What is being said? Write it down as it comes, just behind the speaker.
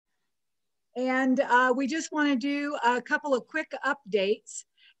And we just want to do a couple of quick updates,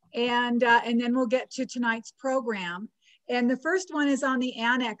 and then we'll get to tonight's program. And the first one is on the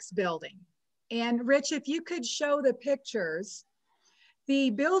annex building. And Rich, if you could show the pictures, the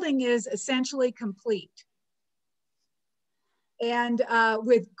building is essentially complete. And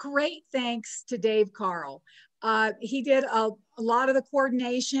with great thanks to Dave Carl. He did a lot of the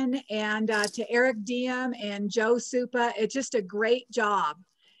coordination, and to Eric Diem and Joe Supa. It's just a great job.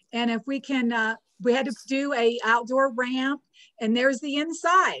 And if we can, we had to do a outdoor ramp, and there's the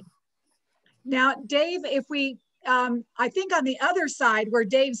inside. Now, Dave, if we, I think on the other side where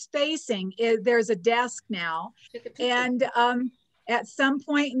Dave's facing, there's a desk now. And at some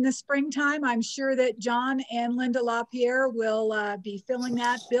point in the springtime, I'm sure that John and Linda LaPierre will be filling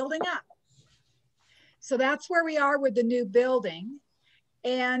that building up. So that's where we are with the new building.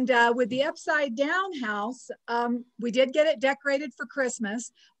 And with the upside down house, we did get it decorated for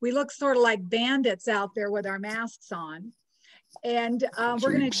Christmas. We look sort of like bandits out there with our masks on. And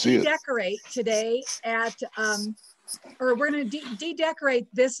we're going to de-decorate today at, or we're going to de-decorate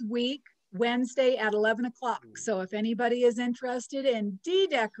this week, Wednesday at 11 o'clock. So if anybody is interested in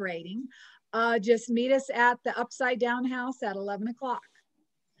de-decorating, just meet us at the upside down house at 11 o'clock.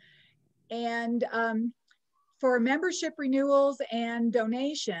 And for membership renewals and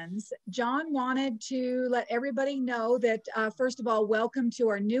donations, John wanted to let everybody know that, first of all, welcome to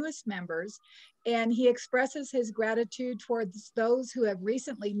our newest members. And he expresses his gratitude towards those who have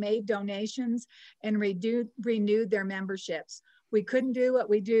recently made donations and renewed their memberships. We couldn't do what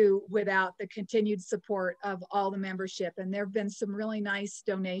we do without the continued support of all the membership. And there have been some really nice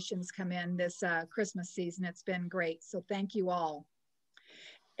donations come in this Christmas season. It's been great. So thank you all.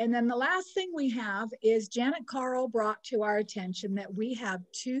 And then the last thing we have is Janet Carl brought to our attention that we have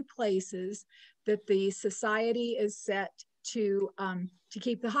two places that the society is set to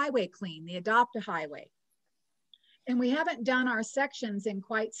keep the highway clean, the Adopt a Highway. And we haven't done our sections in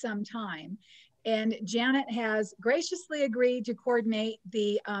quite some time. And Janet has graciously agreed to coordinate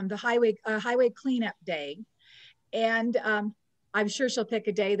the highway cleanup day. And I'm sure she'll pick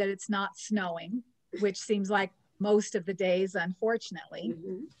a day that it's not snowing, which seems like most of the days, unfortunately.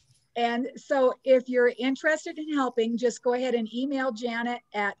 Mm-hmm. And so if you're interested in helping, just go ahead and email Janet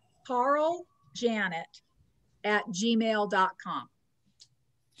at carljanet@gmail.com.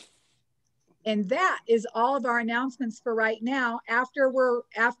 And that is all of our announcements for right now. After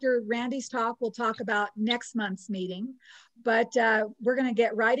Randy's talk, we'll talk about next month's meeting. But we're going to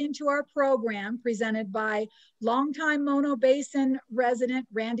get right into our program presented by longtime Mono Basin resident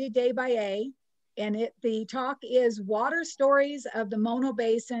Randy DesBaillets. And the talk is Water Stories of the Mono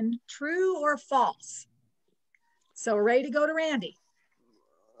Basin, True or False? So we're ready to go to Randy.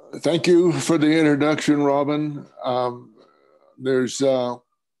 Thank you for the introduction, Robin. There's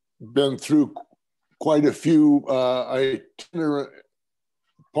been through quite a few itinerant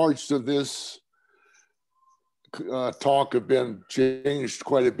parts of this talk have been changed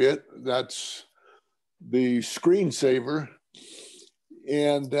quite a bit. That's the screensaver.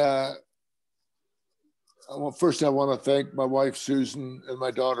 And well, first I want to thank my wife, Susan, and my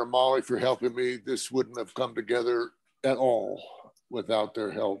daughter, Molly, for helping me. This wouldn't have come together at all without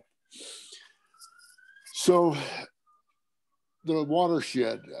their help. So the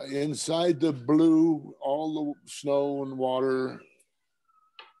watershed, inside the blue, all the snow and water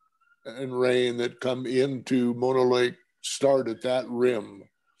and rain that come into Mono Lake start at that rim.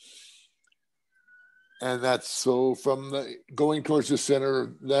 And that's so from going towards the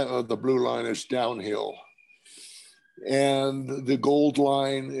center, the blue line is downhill. And the gold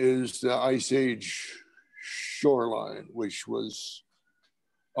line is the Ice Age shoreline, which was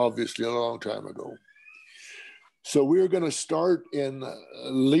obviously a long time ago. So we're going to start in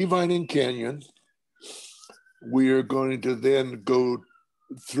Levining Canyon. We are going to then go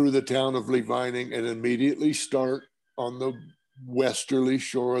through the town of Levining and immediately start on the westerly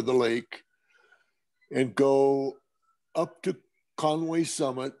shore of the lake and go up to Conway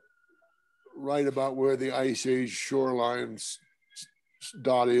Summit, right about where the Ice Age shoreline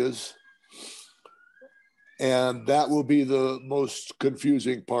dot is. And that will be the most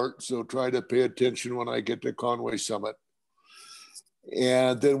confusing part. So try to pay attention when I get to Conway Summit.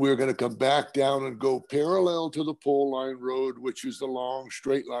 And then we're going to come back down and go parallel to the Pole Line Road, which is the long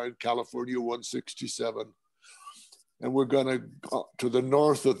straight line, California 167. And we're going to go to the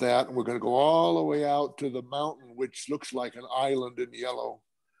north of that, and we're going to go all the way out to the mountain, which looks like an island in yellow.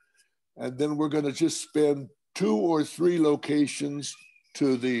 And then we're going to just spend 2 or 3 locations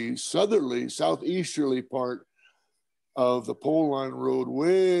to the southeasterly part of the pole line road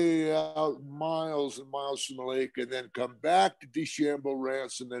way out miles and miles from the lake, and then come back to DeChambeau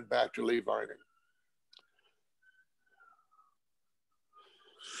Ranch and then back to Lee Vining.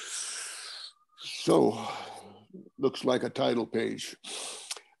 So, looks like a title page.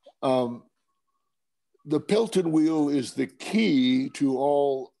 The Pelton wheel is the key to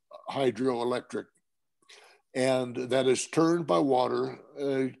all hydroelectric, and that is turned by water.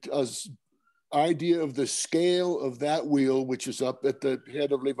 Idea of the scale of that wheel, which is up at the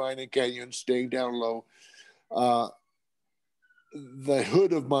head of Lee Vining Canyon, staying down low. The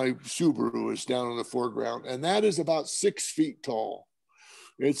hood of my Subaru is down in the foreground, and that is about 6 feet tall.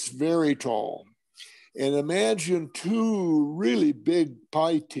 It's very tall. And imagine two really big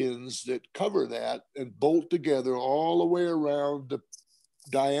pie tins that cover that and bolt together all the way around the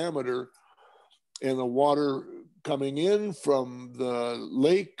diameter, and the water coming in from the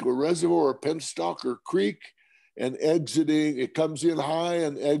lake or reservoir or penstock or creek and exiting. It comes in high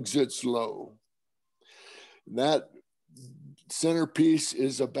and exits low. And that centerpiece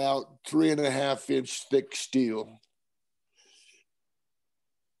is about 3.5-inch thick steel.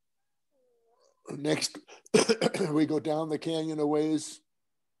 Next, we go down the canyon a ways.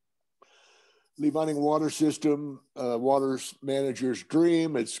 Lee Vining water system, water manager's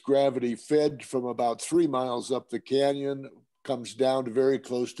dream. It's gravity fed from about 3 miles up the canyon, comes down to very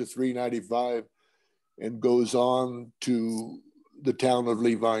close to 395 and goes on to the town of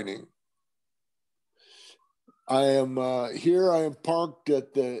Lee Vining. I am here, I am parked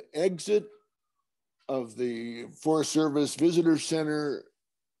at the exit of the Forest Service Visitor Center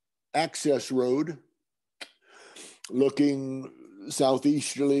access road, looking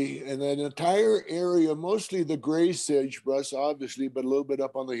southeasterly, and an entire area, mostly the gray sagebrush, obviously, but a little bit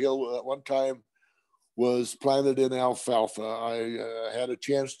up on the hill at one time was planted in alfalfa. I had a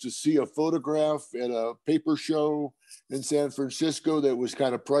chance to see a photograph at a paper show in San Francisco that was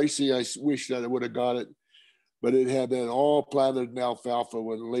kind of pricey. I wish that I would have got it, but it had been all planted in alfalfa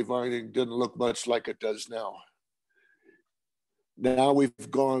when Lee Vining didn't look much like it does now. Now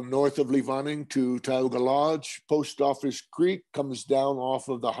we've gone north of Lee Vining to Tioga Lodge. Post Office Creek comes down off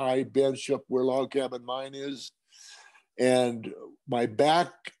of the high bench up where Log Cabin Mine is. And my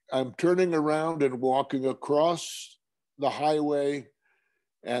back, I'm turning around and walking across the highway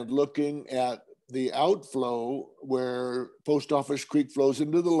and looking at the outflow where Post Office Creek flows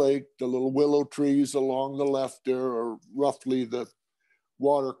into the lake. The little willow trees along the left there are roughly the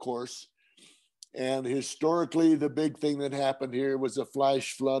water course. And historically, the big thing that happened here was a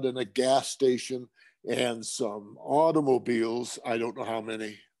flash flood and a gas station and some automobiles, I don't know how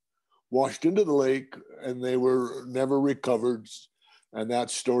many, washed into the lake, and they were never recovered. And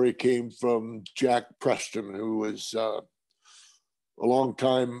that story came from Jack Preston, who was a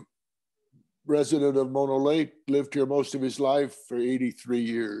longtime resident of Mono Lake, lived here most of his life for 83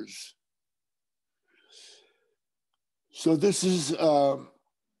 years. So this is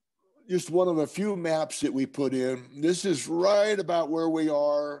just one of a few maps that we put in. This is right about where we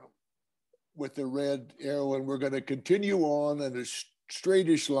are with the red arrow, and we're going to continue on in a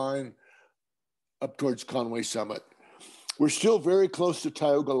straightish line up towards Conway Summit. We're still very close to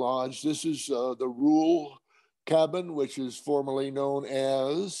Tioga Lodge. This is the Rule Cabin, which is formerly known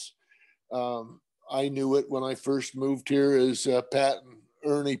as, I knew it when I first moved here, as Pat and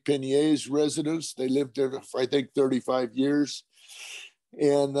Ernie Pinier's residence. They lived there for, I think, 35 years.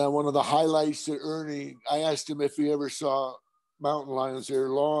 And one of the highlights that Ernie, I asked him if he ever saw mountain lions there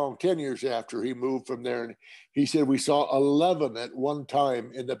 10 years after he moved from there. And he said, we saw 11 at one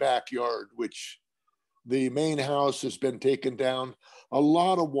time in the backyard, which the main house has been taken down. A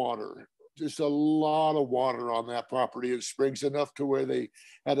lot of water, just a lot of water on that property in springs, enough to where they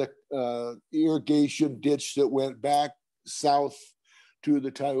had a irrigation ditch that went back south to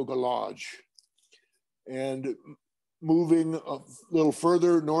the Tioga Lodge. And moving a little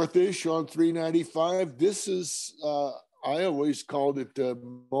further northish on 395, this is, I always called it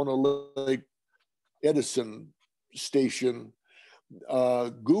Mono Lake Edison Station.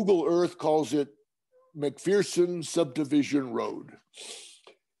 Google Earth calls it McPherson Subdivision Road.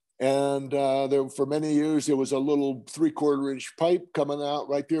 And there, for many years, there was a little 3/4-inch pipe coming out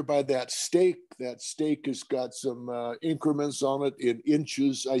right there by that stake. That stake has got some increments on it in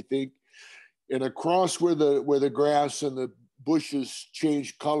inches, I think. And across where the grass and the bushes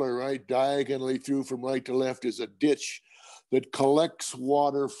change color, right, diagonally through from right to left, is a ditch that collects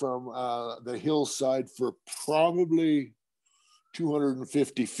water from the hillside for probably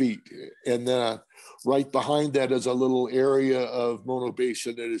 250 feet. And right behind that is a little area of Mono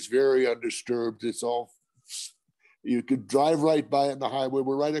Basin that is very undisturbed. It's all, you could drive right by it on the highway.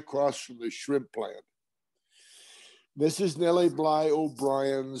 We're right across from the shrimp plant. This is Nellie Bly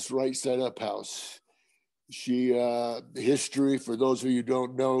O'Brien's right side up house. She, history, for those of you who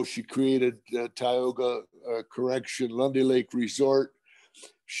don't know, she created Tioga Correction, Lundy Lake Resort.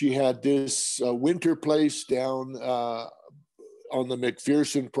 She had this winter place down on the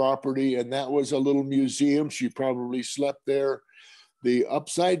McPherson property, and that was a little museum. She probably slept there. The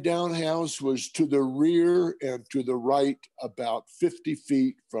upside down house was to the rear and to the right, about 50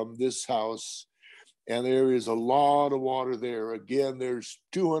 feet from this house. And there is a lot of water there. Again, there's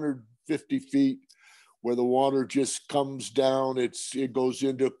 250 feet where the water just comes down. It goes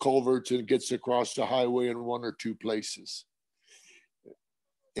into culverts and gets across the highway in one or two places.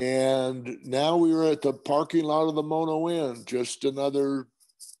 And now we are at the parking lot of the Mono Inn, just another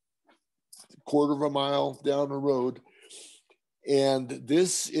quarter of a mile down the road. And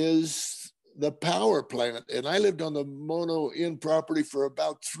this is the power plant. And I lived on the Mono Inn property for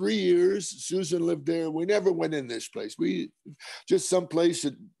about 3 years. Susan lived there. We never went in this place. We just some place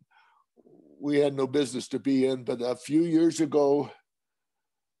that we had no business to be in. But a few years ago,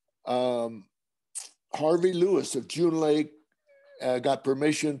 Harvey Lewis of June Lake got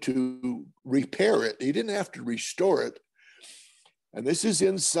permission to repair it. He didn't have to restore it. And this is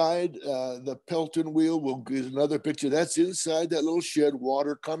inside the Pelton wheel. We'll get another picture. That's inside that little shed,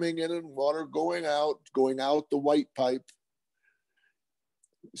 water coming in and water going out the white pipe.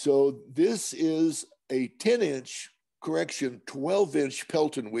 So this is a 10-inch, 12-inch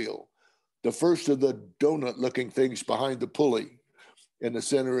Pelton wheel, the first of the donut-looking things behind the pulley in the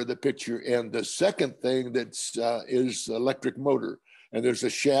center of the picture. And the second thing that's is electric motor. And there's a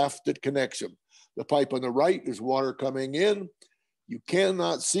shaft that connects them. The pipe on the right is water coming in. You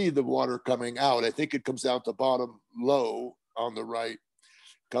cannot see the water coming out. I think it comes out the bottom low on the right,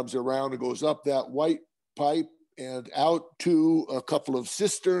 comes around and goes up that white pipe and out to a couple of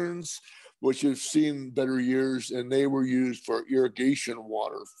cisterns, which have seen better years, and they were used for irrigation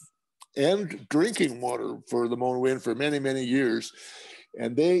water and drinking water for the Mono Inn for many, many years.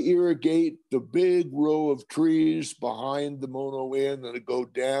 And they irrigate the big row of trees behind the Mono Inn, and go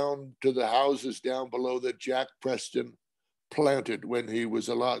down to the houses down below that Jack Preston planted when he was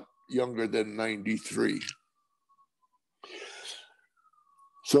a lot younger than 93.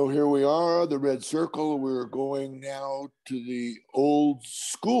 So here we are, the red circle. We're going now to the old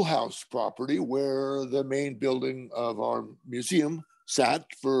schoolhouse property where the main building of our museum sat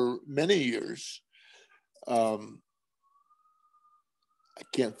for many years. I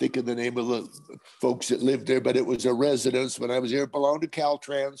can't think of the name of the folks that lived there, but it was a residence when I was here. It belonged to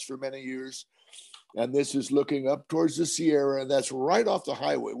Caltrans for many years. And this is looking up towards the Sierra, and that's right off the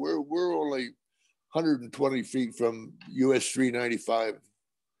highway. We're only 120 feet from US 395.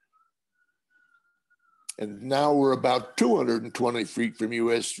 And now we're about 220 feet from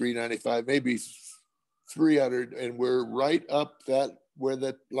US 395, maybe 300. And we're right up that where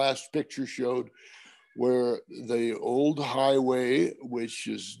that last picture showed, where the old highway, which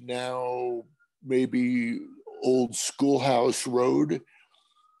is now maybe old schoolhouse road,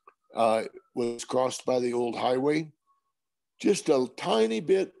 was crossed by the old highway. Just a tiny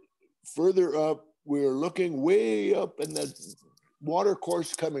bit further up, we're looking way up, and the water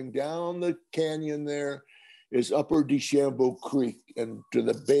course coming down the canyon there is Upper DeChambeau Creek. And to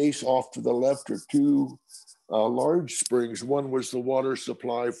the base off to the left are two large springs. One was the water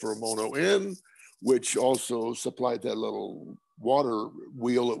supply for Mono Inn, which also supplied that little water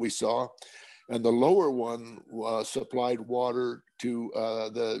wheel that we saw. And the lower one supplied water to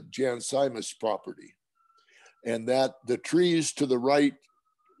the Jan Simas property. And that the trees to the right,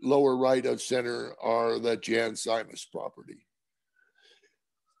 lower right of center, are the Jan Simas property.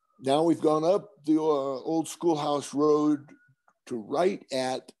 Now we've gone up the old schoolhouse road to right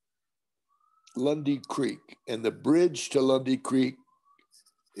at Lundy Creek. And the bridge to Lundy Creek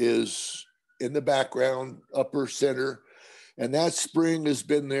is in the background, upper center. And that spring has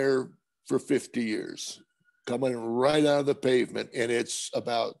been there for 50 years, coming right out of the pavement. And it's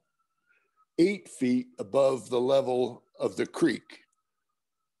about 8 feet above the level of the creek.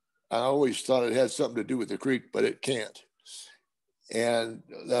 I always thought it had something to do with the creek, but it can't. And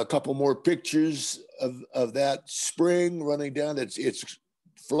a couple more pictures of that spring running down. It's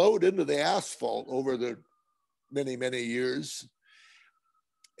flowed into the asphalt over the many, many years.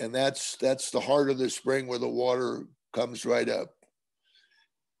 And that's the heart of the spring where the water comes right up.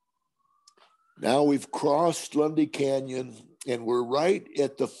 Now we've crossed Lundy Canyon, and we're right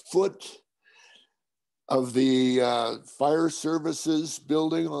at the foot of the fire services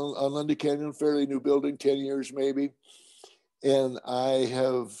building on Lundy Canyon, fairly new building, 10 years maybe. And I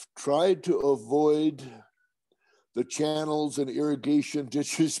have tried to avoid the channels and irrigation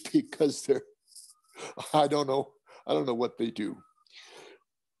ditches because they're, I don't know I don't know what they do.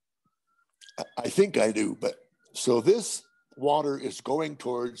 I think I do, but so this water is going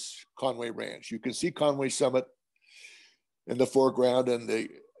towards Conway Ranch. You can see Conway Summit in the foreground, and the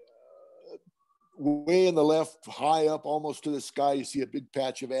way in the left, high up almost to the sky, you see a big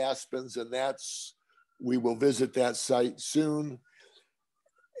patch of aspens, and we will visit that site soon.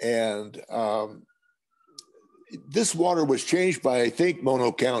 And this water was changed by, I think,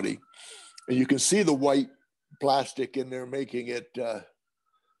 Mono County, and you can see the white plastic in there, making it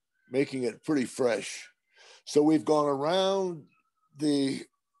pretty fresh. So we've gone around the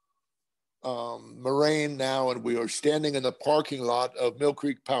moraine now, and we are standing in the parking lot of Mill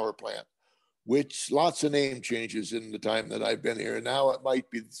Creek Power Plant, which lots of name changes in the time that I've been here. Now it might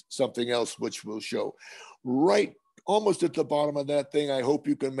be something else, which we'll show. Right almost at the bottom of that thing, I hope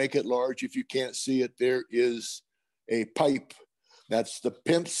you can make it large. If you can't see it, there is a pipe. That's the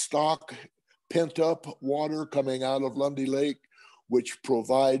pent up water coming out of Lundy Lake, which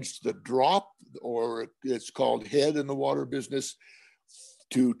provides the drop, or it's called head in the water business,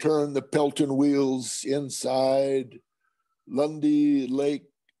 to turn the Pelton wheels inside Lundy Lake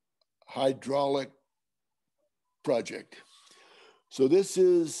hydraulic project. So this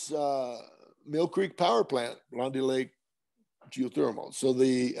is Mill Creek Power Plant, Lundy Lake geothermal. So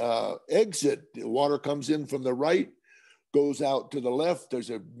the exit, the water comes in from the right, goes out to the left. There's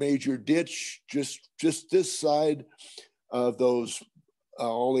a major ditch just this side of those,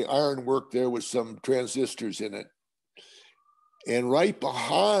 all the iron work there with some transistors in it. And right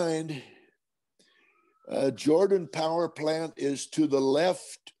behind, Jordan Power Plant is to the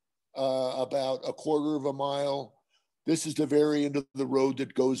left about a quarter of a mile. This is the very end of the road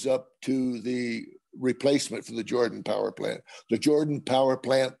that goes up to the replacement for the Jordan Power Plant, the Jordan Power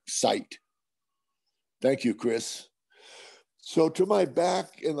Plant site. Thank you, Chris. So to my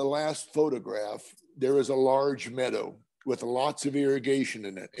back in the last photograph, there is a large meadow with lots of irrigation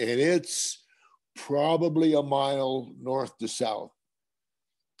in it. And it's probably a mile north to south.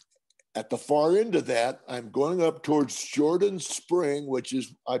 At the far end of that, I'm going up towards Jordan Spring, which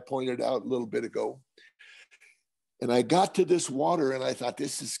is, I pointed out a little bit ago. And I got to this water and I thought,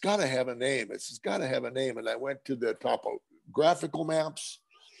 this has got to have a name. This has got to have a name. And I went to the topographical maps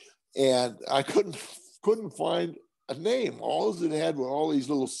and I couldn't find a name. All it had were all these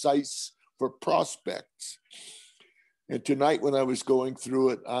little sites for prospects. And tonight when I was going through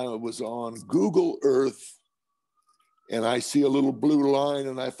it, I was on Google Earth and I see a little blue line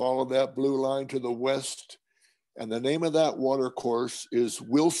and I follow that blue line to the west. And the name of that water course is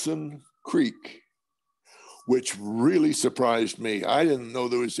Wilson Creek, which really surprised me. I didn't know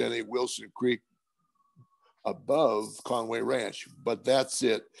there was any Wilson Creek above Conway Ranch, but that's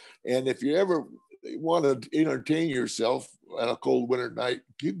it. And if you ever want to entertain yourself on a cold winter night,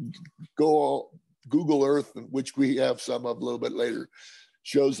 you go Google Earth, which we have some of a little bit later,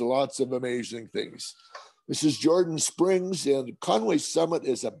 shows lots of amazing things. This is Jordan Springs, and Conway Summit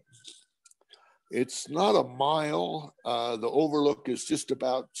is it's not a mile. The overlook is just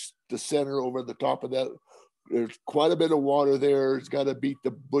about the center over the top of that. There's quite a bit of water there. It's got to beat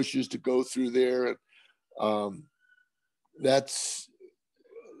the bushes to go through there. That's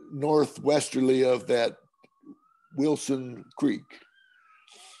northwesterly of that Wilson Creek.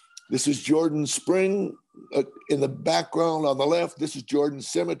 This is Jordan Spring in the background on the left. This is Jordan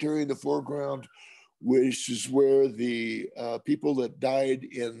Cemetery in the foreground, which is where the people that died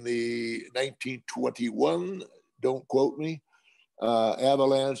in the 1921, don't quote me,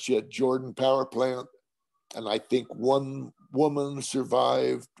 avalanche at Jordan Power Plant. And I think one woman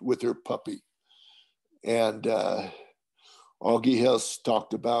survived with her puppy. And Augie Hess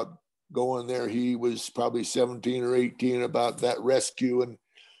talked about going there. He was probably 17 or 18 about that rescue. And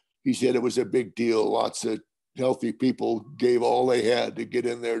he said it was a big deal. Lots of healthy people gave all they had to get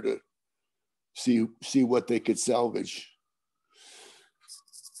in there to see what they could salvage.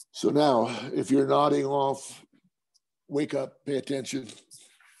 So now, if you're nodding off, wake up, pay attention,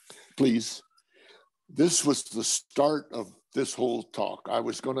 please. This was the start of this whole talk. I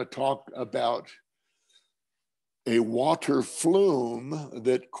was going to talk about a water flume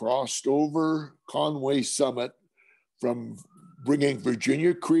that crossed over Conway Summit from bringing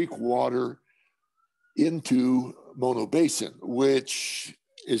Virginia Creek water into Mono Basin, which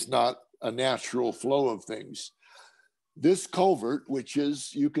is not a natural flow of things. This culvert, which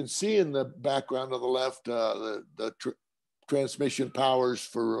is, you can see in the background on the left, the transmission powers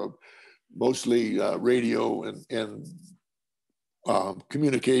for mostly radio and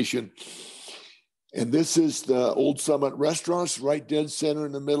communication. And this is the Old Summit Restaurants, right dead center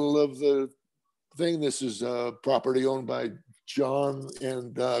in the middle of the thing. This is a property owned by John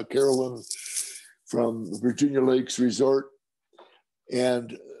and Carolyn from Virginia Lakes Resort.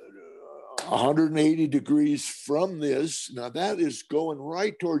 And 180 degrees from this, now that is going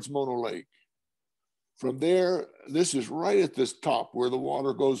right towards Mono Lake. From there, this is right at this top where the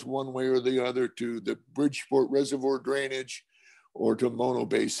water goes one way or the other to the Bridgeport Reservoir drainage or to Mono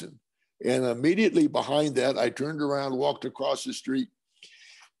Basin. And immediately behind that, I turned around, walked across the street.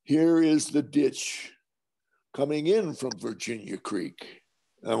 Here is the ditch coming in from Virginia Creek.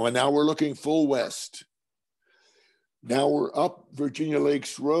 And now we're looking full west. Now we're up Virginia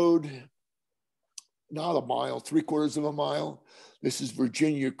Lakes Road, not a mile, 3/4 of a mile. This is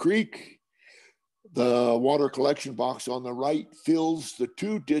Virginia Creek. The water collection box on the right fills the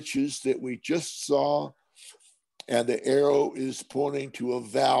two ditches that we just saw, and the arrow is pointing to a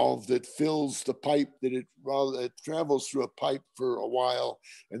valve that fills the pipe that it travels through a pipe for a while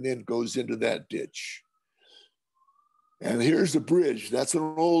and then goes into that ditch. And here's the bridge. That's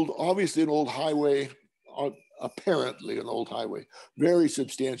obviously an old highway, apparently an old highway, very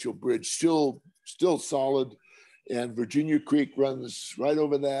substantial bridge, still solid. And Virginia Creek runs right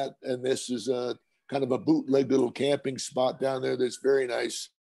over that. And this is a kind of a bootleg little camping spot down there that's very nice.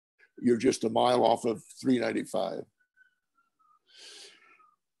 You're just a mile off of 395.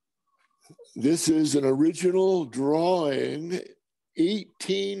 This is an original drawing,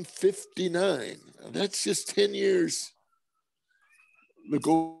 1859. That's just 10 years. The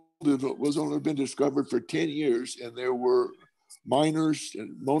gold was only been discovered for 10 years, and there were miners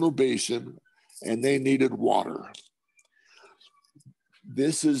in Mono Basin, and they needed water.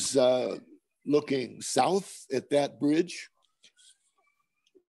 This is looking south at that bridge.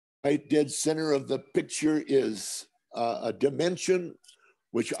 Right dead center of the picture is a dimension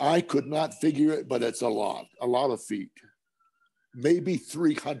which I could not figure it, but it's a lot of feet. Maybe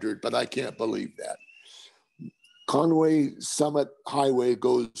 300, but I can't believe that. Conway Summit Highway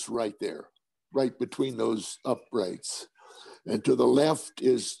goes right there, right between those uprights. And to the left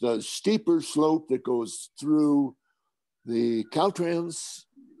is the steeper slope that goes through the Caltrans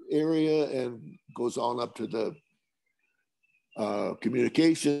area and goes on up to the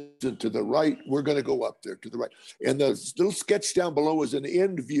communications, and to the right, we're going to go up there to the right. And the little sketch down below is an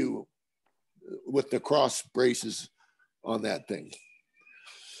end view with the cross braces on that thing.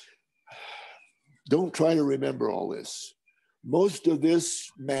 Don't try to remember all this. Most of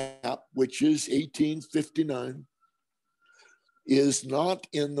this map, which is 1859, is not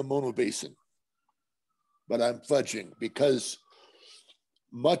in the Mono Basin, but I'm fudging because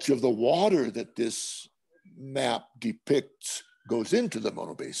much of the water that this map depicts goes into the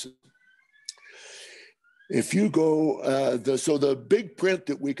Mono Basin. If you go, so the big print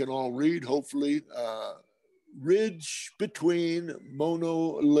that we can all read, hopefully, ridge between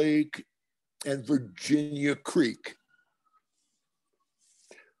Mono Lake and Virginia Creek.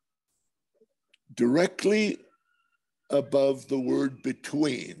 Directly above the word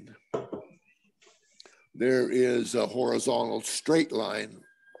between, there is a horizontal straight line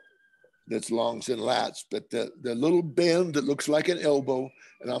that's longs and lats, but the little bend that looks like an elbow,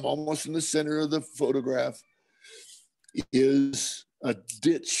 and I'm almost in the center of the photograph, is a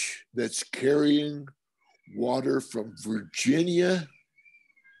ditch that's carrying water from Virginia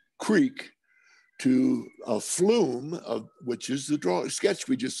Creek to a flume, which is the sketch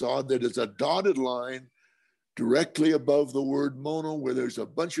we just saw, that is a dotted line directly above the word mono, where there's a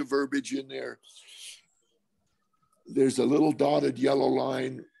bunch of verbiage in there. There's a little dotted yellow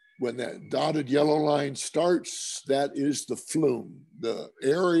line. When that dotted yellow line starts, that is the flume, the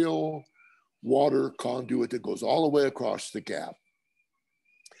aerial water conduit that goes all the way across the gap.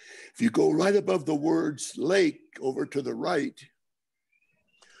 If you go right above the words lake over to the right,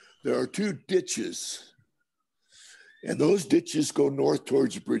 there are two ditches, and those ditches go north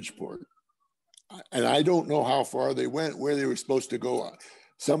towards Bridgeport. And I don't know how far they went, where they were supposed to go.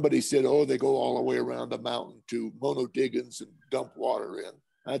 Somebody said, oh, they go all the way around the mountain to Mono Diggins and dump water in.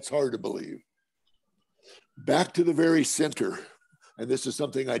 That's hard to believe. Back to the very center, and this is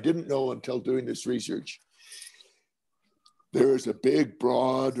something I didn't know until doing this research. There is a big,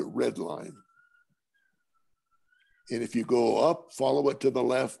 broad red line. And if you go up, follow it to the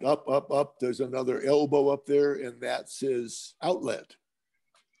left, up, up, up, there's another elbow up there, and that says outlet.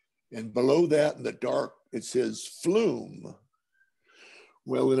 And below that in the dark, it says flume.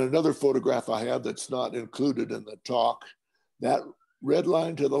 Well, in another photograph I have that's not included in the talk, that red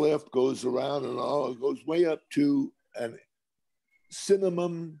line to the left goes around and it goes way up to an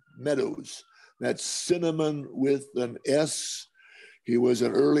Cinnamon Meadows. That's cinnamon with an S. He was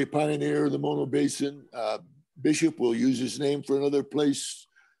an early pioneer of the Mono Basin. Bishop will use his name for another place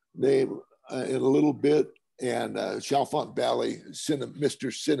name in a little bit. And Chalfont Valley,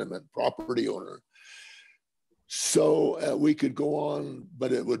 Mr. Cinnamon, property owner. So we could go on,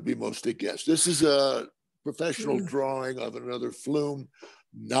 but it would be mostly guess. This is a professional drawing of another flume,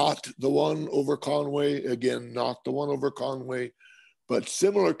 not the one over Conway. Again, not the one over Conway, but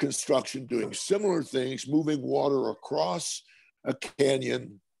similar construction, doing similar things, moving water across a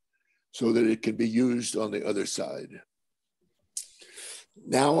canyon so that it can be used on the other side.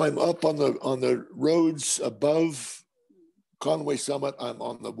 Now I'm up on the roads above Conway Summit. I'm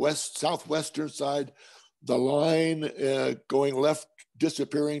on the southwestern side. The line going left,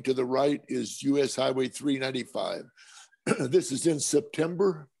 disappearing to the right, is US Highway 395. This is in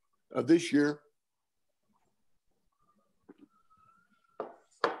September of this year.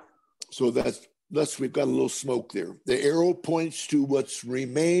 So we've got a little smoke there. The arrow points to what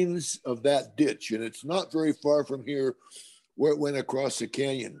remains of that ditch, and it's not very far from here where it went across the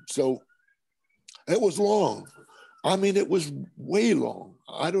canyon. So it was long. I mean, it was way long.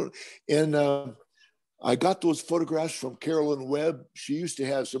 I got those photographs from Carolyn Webb. She used to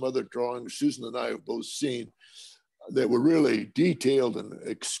have some other drawings Susan and I have both seen that were really detailed and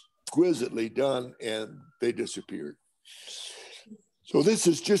exquisitely done, and they disappeared. So this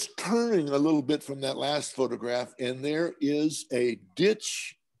is just turning a little bit from that last photograph, and there is a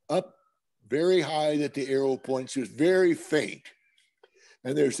ditch up very high that the arrow points to. It's very faint.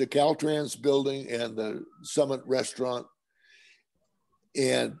 And there's the Caltrans building and the Summit restaurant.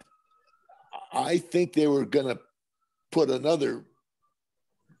 And I think they were going to put another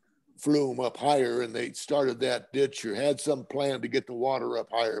flume up higher, and they started that ditch or had some plan to get the water up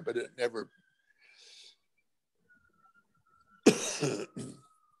higher, but it never.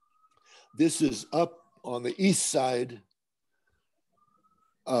 This is up on the east side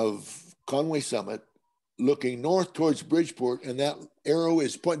of Conway Summit, looking north towards Bridgeport, and that arrow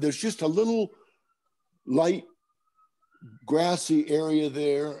is pointing. There's just a little light grassy area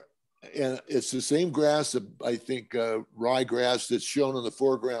there, and it's the same grass, I think, ryegrass that's shown in the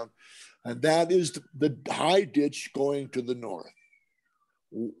foreground, and that is the high ditch going to the north.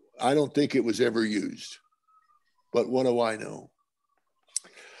 I don't think it was ever used, but what do I know?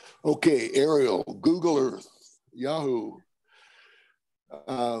 Okay, aerial, Google Earth, Yahoo.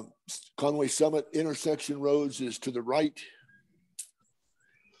 Conway Summit intersection roads is to the right.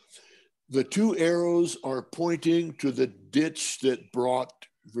 The two arrows are pointing to the ditch that brought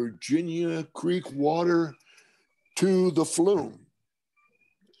Virginia Creek water to the flume.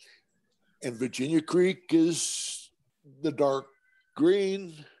 And Virginia Creek is the dark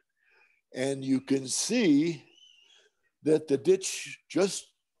green, and you can see that the ditch just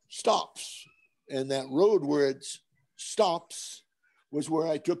stops. And that road where it stops was where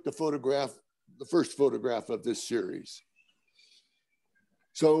I took the photograph, the first photograph of this series.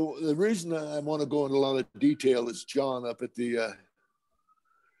 So the reason I want to go into a lot of detail is John up at the,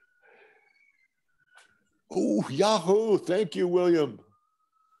 oh, Yahoo, thank you, William.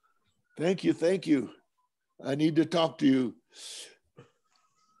 Thank you, thank you. I need to talk to you.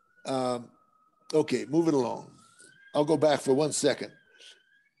 Okay, moving along. I'll go back for 1 second.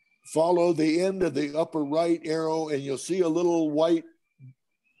 Follow the end of the upper right arrow and you'll see a little white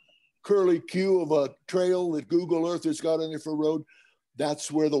curly Q of a trail that Google Earth has got on it for road.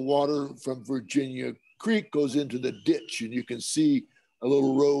 That's where the water from Virginia Creek goes into the ditch, and you can see a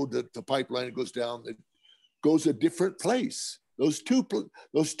little road that the pipeline goes down that goes a different place. Those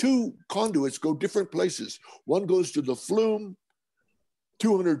two conduits go different places. One goes to the flume,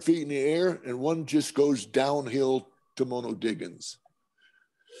 200 feet in the air, and one just goes downhill to Mono Diggins.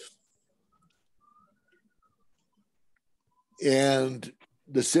 And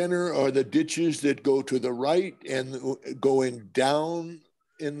the center are the ditches that go to the right, and going down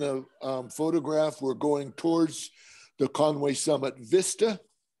in the photograph, we're going towards the Conway Summit Vista.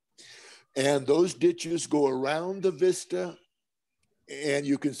 And those ditches go around the vista, and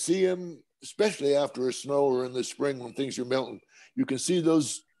you can see them, especially after a snow or in the spring when things are melting. You can see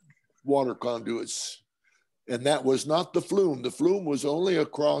those water conduits. And that was not the flume. The flume was only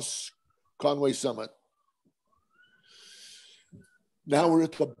across Conway Summit. Now we're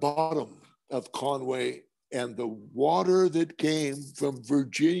at the bottom of Conway, and the water that came from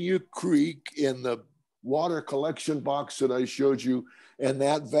Virginia Creek in the water collection box that I showed you, and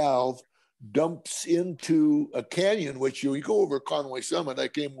that valve dumps into a canyon, which you go over Conway Summit. I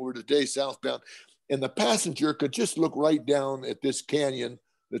came over today southbound, and the passenger could just look right down at this canyon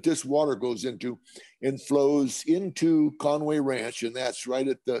that this water goes into and flows into Conway Ranch. And that's right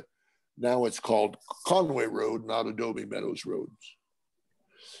at the, now it's called Conway Road, not Adobe Meadows Road.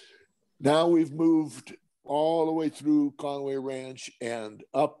 Now we've moved all the way through Conway Ranch and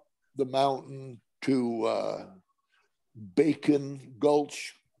up the mountain to Bacon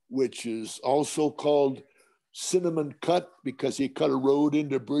Gulch, which is also called Cinnamon Cut because he cut a road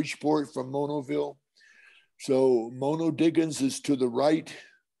into Bridgeport from Monoville. So Mono Diggins is to the right.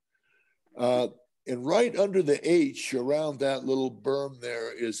 And right under the H, around that little berm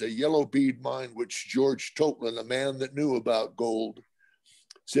there, is a yellow bead mine, which George Totland, a man that knew about gold,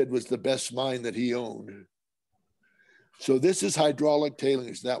 said was the best mine that he owned. So this is hydraulic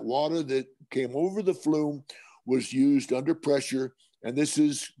tailings. That water that came over the flume was used under pressure, and this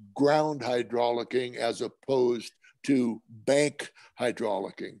is ground hydraulicking as opposed to bank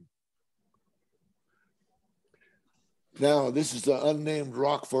hydraulicking. Now, this is the unnamed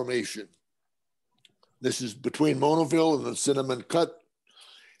rock formation. This is between Monoville and the Cinnamon Cut.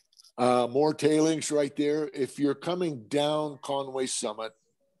 More tailings right there. If you're coming down Conway Summit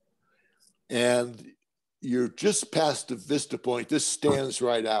and you're just past the vista point, this stands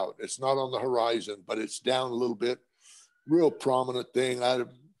right out. It's not on the horizon, but it's down a little bit. Real prominent thing.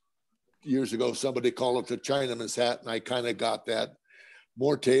 Years ago, somebody called it the Chinaman's hat, and I kind of got that.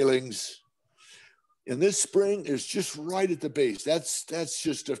 More tailings. And this spring is just right at the base. That's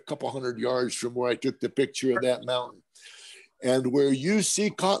just a couple hundred yards from where I took the picture of that mountain. And where you see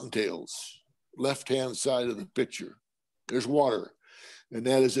cottontails, left-hand side of the picture, there's water. And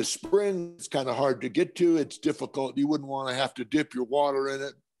that is a spring. It's kind of hard to get to. It's difficult. You wouldn't want to have to dip your water in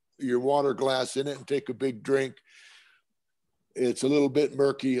it, your water glass in it, and take a big drink. It's a little bit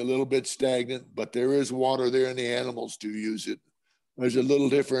murky, a little bit stagnant, but there is water there and the animals do use it. There's a little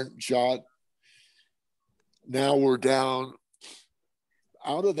different shot. Now we're down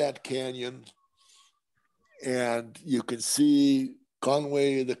out of that canyon, and you can see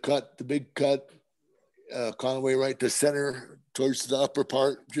Conway, the cut, the big cut, Conway right to center towards the upper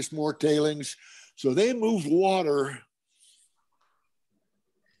part, just more tailings. So they moved water.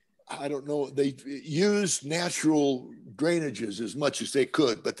 I don't know, they used natural drainages as much as they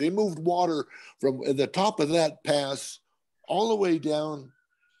could, but they moved water from the top of that pass all the way down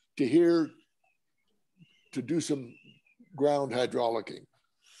to here to do some ground hydraulicking.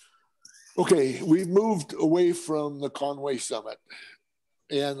 Okay, we've moved away from the Conway Summit.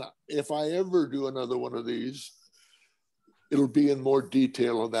 And if I ever do another one of these, it'll be in more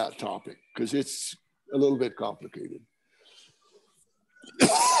detail on that topic because it's a little bit complicated.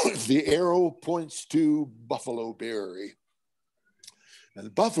 The arrow points to Buffalo Berry.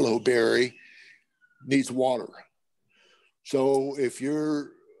 And Buffalo Berry needs water. So if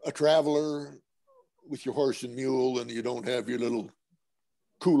you're a traveler with your horse and mule and you don't have your little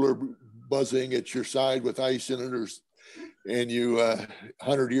cooler buzzing at your side with ice in it, and you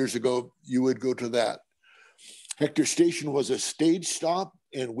 100 years ago, you would go to that. Hector Station was a stage stop,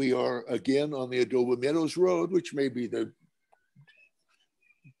 and we are again on the Adobe Meadows Road, which may be the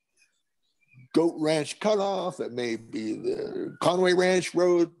Goat Ranch Cutoff. It may be the Conway Ranch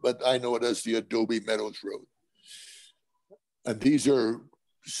Road, but I know it as the Adobe Meadows Road. And these are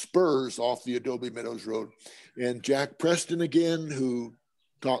spurs off the Adobe Meadows Road. And Jack Preston again, who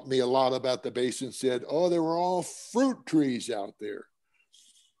taught me a lot about the basin, said, oh, there were all fruit trees out there.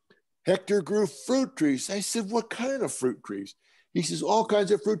 Hector grew fruit trees. I said, what kind of fruit trees? He says, all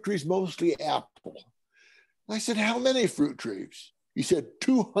kinds of fruit trees, mostly apple. I said, how many fruit trees? He said,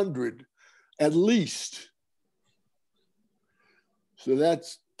 200 at least. So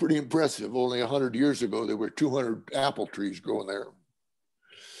that's pretty impressive. Only 100 years ago, there were 200 apple trees growing there.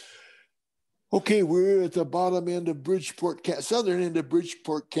 Okay, we're at the bottom end of Bridgeport, southern end of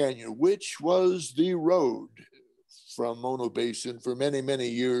Bridgeport Canyon, which was the road from Mono Basin for many, many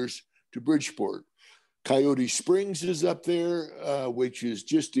years to Bridgeport. Coyote Springs is up there, which is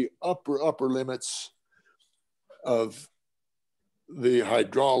just the upper limits of the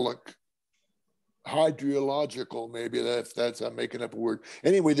hydrological, maybe that's, I'm making up a word.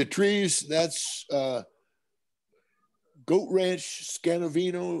 Anyway, the trees, that's Goat Ranch,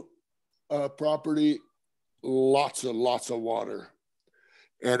 Scanovino property, lots of water.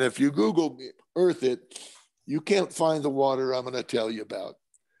 And if you Google Earth it, you can't find the water I'm going to tell you about.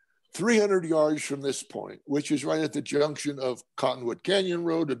 300 yards from this point, which is right at the junction of Cottonwood Canyon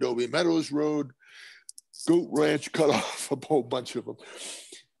Road, Adobe Meadows Road, Goat Ranch cut off, a whole bunch of them.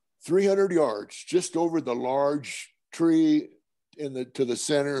 300 yards, just over the large tree to the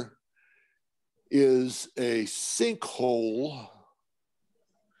center is a sinkhole,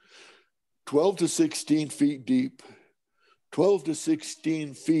 12 to 16 feet deep, 12 to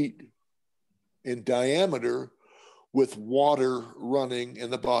 16 feet in diameter, with water running in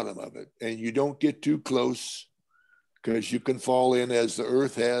the bottom of it. And you don't get too close because you can fall in, as the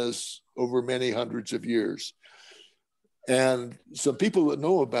Earth has over many hundreds of years. And some people that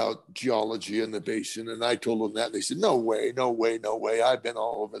know about geology in the basin, and I told them that, they said, no way, I've been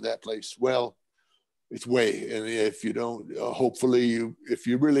all over that place. Well, it's way. And if you don't, hopefully, if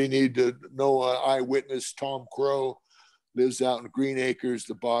you really need to know an eyewitness, Tom Crow lives out in Green Acres,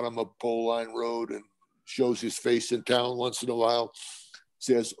 the bottom of Pole Line Road, and shows his face in town once in a while.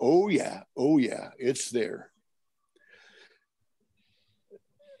 Says, oh yeah, it's there.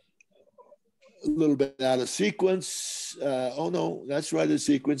 A little bit out of sequence. Oh no, that's right, a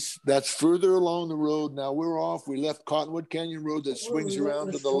sequence. That's further along the road. Now we're off. We left Cottonwood Canyon Road that swings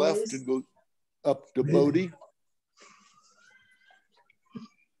around to the left and goes up to Bodie.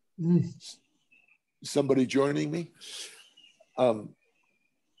 Somebody joining me?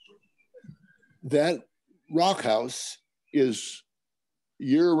 That rock house is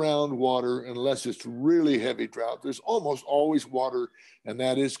year-round water unless it's really heavy drought. There's almost always water, and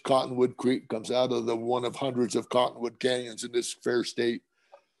that is Cottonwood Creek, comes out of the one of hundreds of Cottonwood canyons in this fair state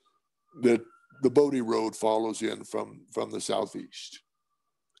that the Bodie Road follows in from the southeast.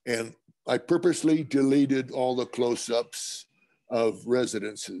 And I purposely deleted all the close-ups of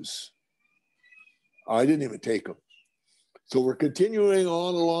residences. I didn't even take them. So we're continuing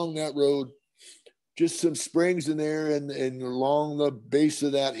on along that road. Just some springs in there, and along the base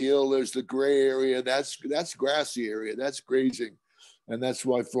of that hill, there's the gray area. That's grassy area. That's grazing. And that's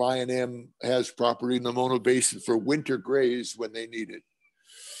why Flying M has property in the Mono Basin for winter graze when they need it.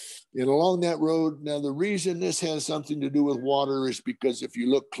 And along that road, now the reason this has something to do with water is because if you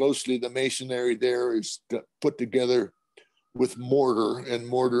look closely, the masonry there is put together with mortar, and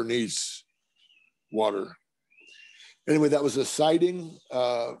mortar needs water. Anyway, that was a sighting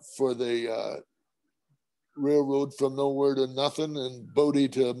for the railroad from nowhere to nothing and Bodie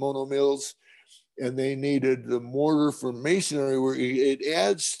to Mono Mills, and they needed the mortar for masonry where it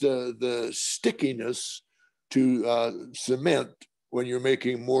adds the stickiness to cement when you're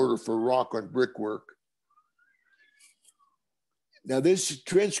making mortar for rock and brickwork. Now this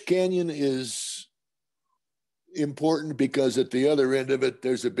trench canyon is important because at the other end of it,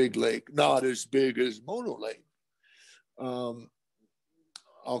 there's a big lake, not as big as Mono Lake.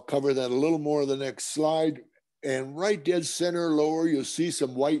 I'll cover that a little more in the next slide. And right dead center lower, you'll see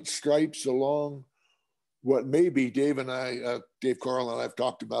some white stripes along what may be, Dave Carl and I have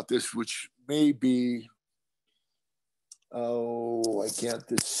talked about this, which may be,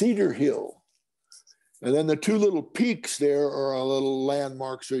 the Cedar Hill. And then the two little peaks there are a little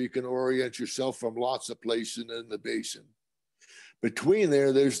landmark so you can orient yourself from lots of places in the basin. Between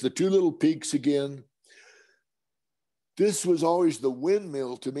there's the two little peaks again. This was always the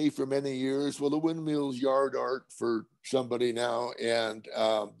windmill to me for many years. Well, the windmill's yard art for somebody now. And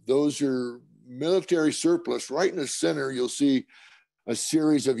those are military surplus. Right in the center, you'll see a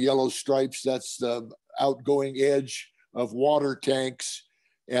series of yellow stripes. That's the outgoing edge of water tanks.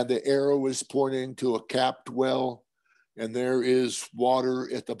 And the arrow is pointing to a capped well. And there is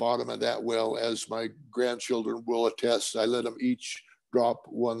water at the bottom of that well, as my grandchildren will attest. I let them each drop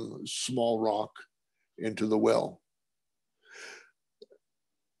one small rock into the well.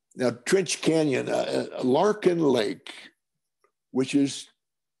 Now, Trench Canyon, Larkin Lake, which is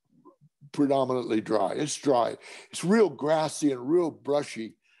predominantly dry. It's dry. It's real grassy and real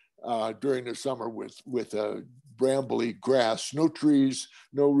brushy during the summer with brambly grass. No trees,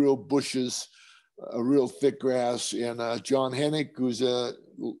 no real bushes, a real thick grass. And John Hennick, who's a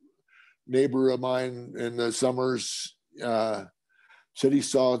neighbor of mine in the summers, said he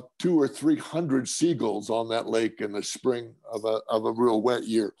saw 200 or 300 seagulls on that lake in the spring of a real wet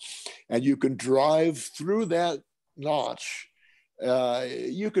year. And you can drive through that notch.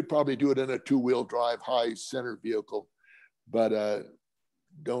 You could probably do it in a two-wheel drive high center vehicle, but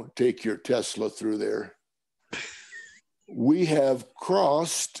don't take your Tesla through there. We have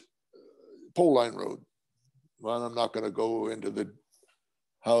crossed Pole Line Road. Well, I'm not going to go into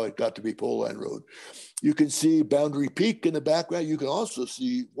how it got to be Pole Line Road. You can see Boundary Peak in the background. You can also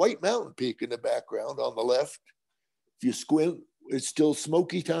see White Mountain Peak in the background on the left. If you squint, it's still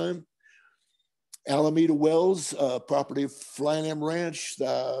smoky time. Alameda Wells, property of Flying M Ranch,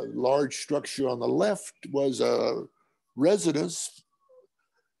 the large structure on the left was a residence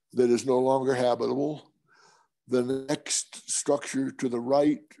that is no longer habitable. The next structure to the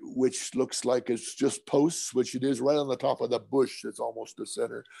right, which looks like it's just posts, which it is right on the top of the bush that's almost the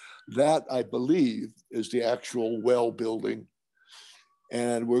center. That, I believe, is the actual well building.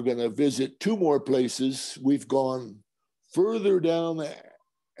 And we're going to visit two more places. We've gone further down the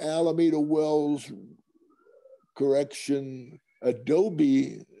Alameda Wells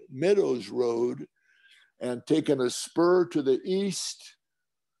Adobe Meadows Road and taken a spur to the east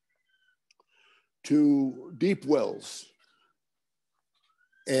to Deep Wells.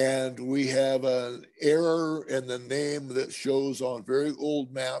 And we have an error in the name that shows on very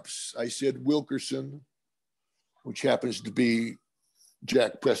old maps. I said Wilkerson, which happens to be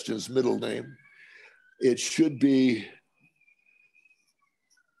Jack Preston's middle name. It should be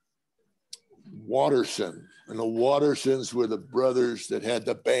Watterson. And the Wattersons were the brothers that had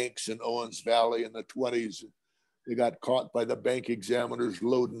the banks in Owens Valley in the 20s. They got caught by the bank examiners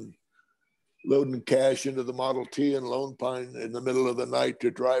loading cash into the Model T in Lone Pine in the middle of the night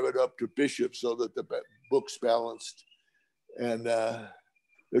to drive it up to Bishop so that the books balanced. And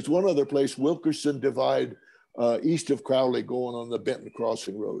there's one other place, Wilkerson Divide, east of Crowley, going on the Benton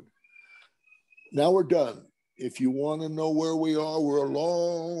Crossing Road. Now we're done. If you want to know where we are, we're a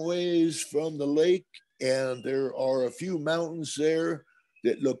long ways from the lake, and there are a few mountains there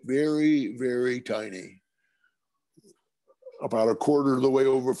that look very, very tiny. About a quarter of the way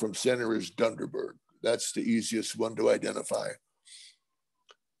over from center is Dunderberg. That's the easiest one to identify.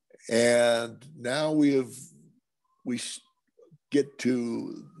 And now we get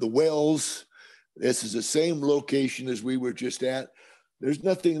to the wells. This is the same location as we were just at. There's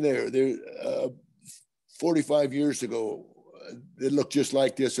nothing there. 45 years ago, it looked just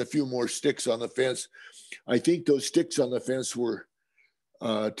like this, a few more sticks on the fence. I think those sticks on the fence were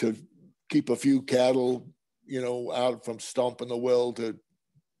to keep a few cattle, out from stomping the well to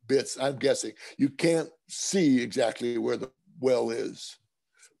bits. I'm guessing. You can't see exactly where the well is.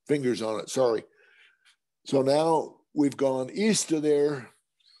 Fingers on it, sorry. So now we've gone east of there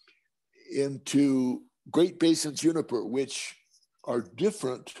into Great Basin juniper, which are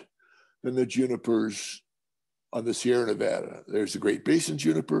different than the junipers on the Sierra Nevada. There's the Great Basin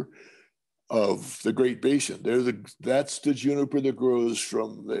juniper of the Great Basin. That's the juniper that grows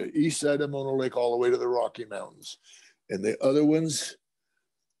from the east side of Mono Lake all the way to the Rocky Mountains. And the other ones,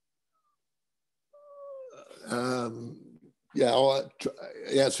 I'll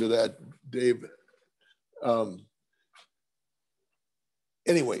answer that, Dave.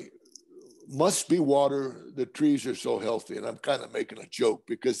 Anyway, must be water. The trees are so healthy, and I'm kind of making a joke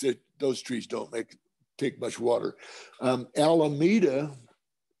because those trees don't take much water. Alameda,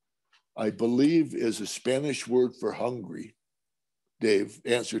 I believe, is a Spanish word for hungry. Dave,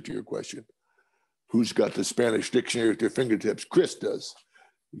 answer to your question. Who's got the Spanish dictionary at their fingertips? Chris does.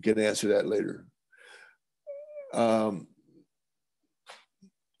 You can answer that later.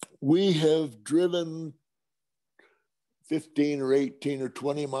 We have driven 15 or 18 or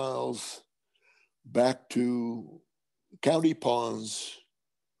 20 miles back to county ponds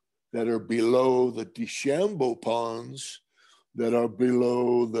that are below the DeChambeau ponds that are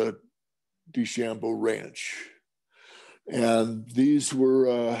below the DeChambeau Ranch. And these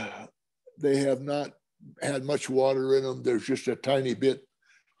were, they have not had much water in them. There's just a tiny bit.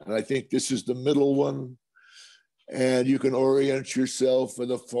 And I think this is the middle one. And you can orient yourself in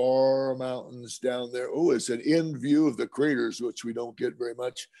the far mountains down there. Oh, it's an end view of the craters, which we don't get very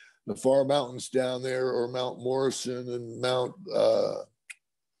much. The far mountains down there are Mount Morrison and Mount,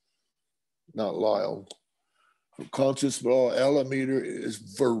 not Lyle. Constance-Ball, Alameda is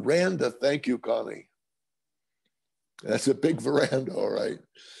veranda. Thank you, Connie. That's a big veranda, all right.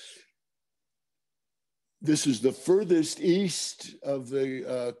 This is the furthest east of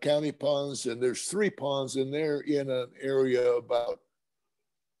the county ponds, and there's 3 ponds, and they're in an area about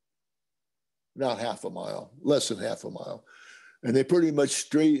not half a mile, less than half a mile. And they pretty much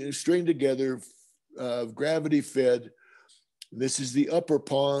strain together, gravity fed. This is the upper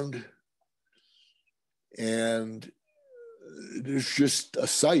pond, and there's just a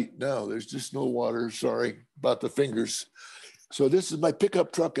sight now. There's just no water, sorry about the fingers. So this is my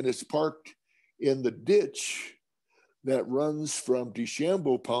pickup truck, and it's parked in the ditch that runs from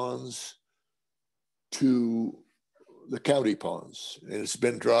DeChambeau ponds to the county ponds. And it's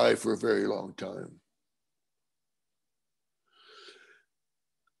been dry for a very long time.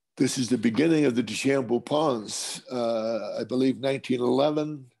 This is the beginning of the DeChambeau ponds. I believe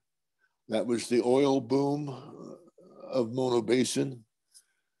 1911, that was the oil boom of Mono Basin.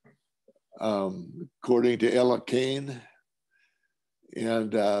 According to Ella Kane.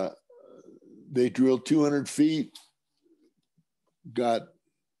 And they drilled 200 feet, got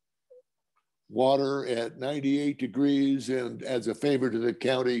water at 98 degrees, and as a favor to the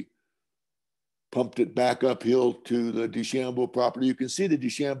county, pumped it back uphill to the DeChambeau property. You can see the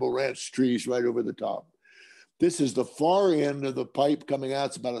DeChambeau Ranch trees right over the top. This is the far end of the pipe coming out.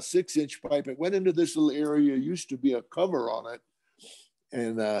 It's about a 6-inch pipe. It went into this little area, used to be a cover on it.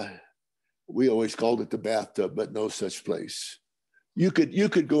 And we always called it the bathtub, but no such place. You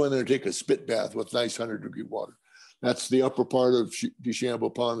could go in there and take a spit bath with nice 100-degree water. That's the upper part of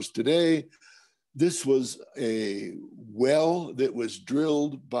DeChambeau ponds today. This was a well that was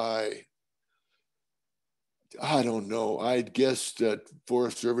drilled by, I don't know, I'd guess that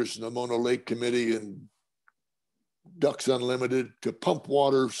Forest Service and the Mono Lake Committee and Ducks Unlimited to pump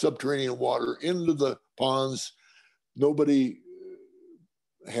water, subterranean water into the ponds. Nobody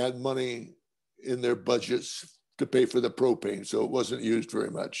had money in their budgets to pay for the propane, so it wasn't used very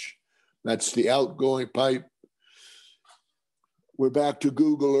much. That's the outgoing pipe. We're back to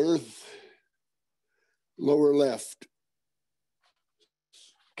Google Earth. Lower left,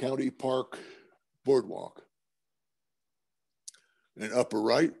 County Park Boardwalk. And upper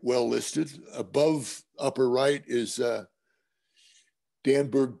right, well listed. Above upper right is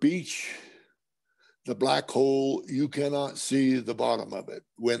Danberg Beach. The black hole, you cannot see the bottom of it.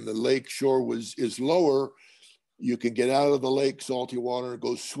 When the lake shore is lower, you can get out of the lake, salty water, and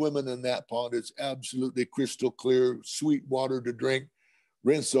go swimming in that pond. It's absolutely crystal clear, sweet water to drink,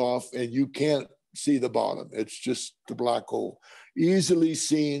 rinse off, and you can't see the bottom. It's just the black hole. Easily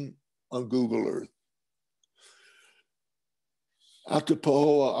seen on Google Earth. Out to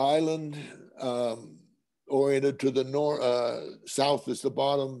Pahoa Island, oriented to the north, south is the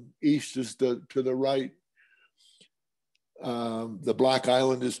bottom, east is to the right. The Black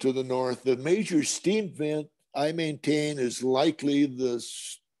Island is to the north. The major steam vent, I maintain, is likely the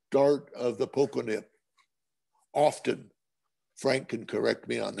start of the Poconip. Often. Frank can correct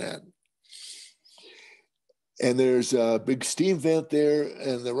me on that. And there's a big steam vent there,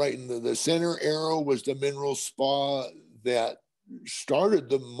 and right in the center arrow was the mineral spa that started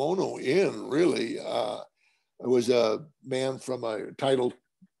the Mono Inn, really. It was a man from a title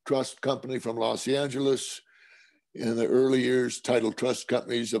trust company from Los Angeles. In the early years, title trust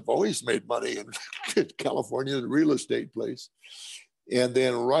companies have always made money in California, the real estate place. And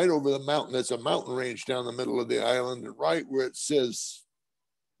then right over the mountain, there's a mountain range down the middle of the island, and right where it says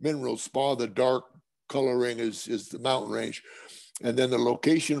Mineral Spa, the dark coloring is the mountain range. And then the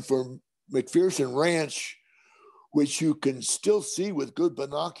location for McPherson Ranch, which you can still see with good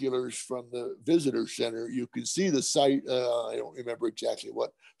binoculars from the visitor center. You can see the site, I don't remember exactly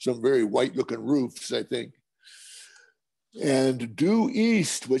what, some very white looking roofs, I think. And due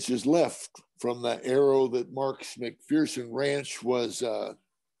east, which is left from the arrow that marks McPherson Ranch, was the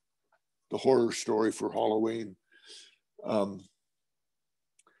horror story for Halloween.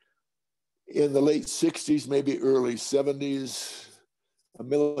 In the late 60s, maybe early 70s, a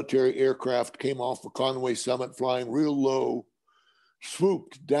military aircraft came off the Conway Summit flying real low,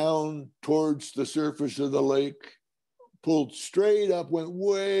 swooped down towards the surface of the lake, pulled straight up, went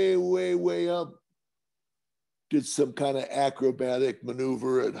way, way, way up, did some kind of acrobatic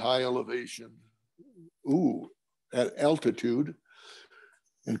maneuver at high elevation, at altitude,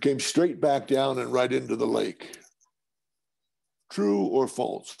 and came straight back down and right into the lake. True or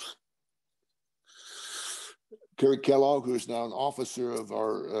false? Kerry Kellogg, who is now an officer of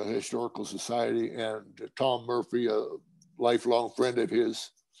our Historical Society, and Tom Murphy, a lifelong friend of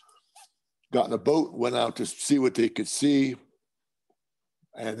his, got in a boat, went out to see what they could see,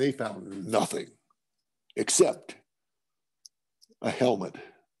 and they found nothing except a helmet.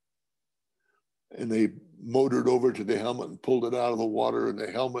 And they motored over to the helmet and pulled it out of the water, and the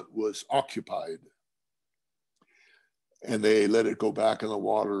helmet was occupied. And they let it go back in the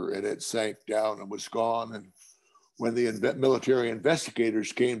water, and it sank down and was gone. And when the military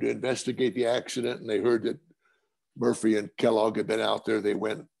investigators came to investigate the accident and they heard that Murphy and Kellogg had been out there, they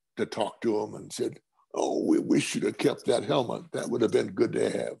went to talk to him and said, "Oh, we should have kept that helmet. That would have been good to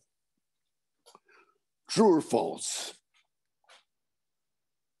have." True or false?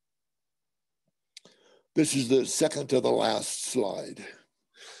 This is the second to the last slide.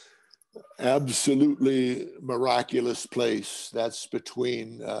 Absolutely miraculous place. That's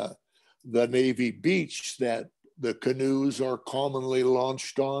between the Navy beach that the canoes are commonly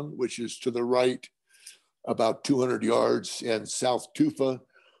launched on, which is to the right about 200 yards, and South Tufa,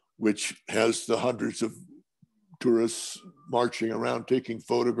 which has the hundreds of tourists marching around taking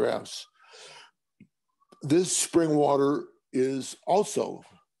photographs. This spring water is also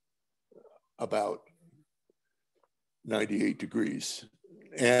about 98 degrees.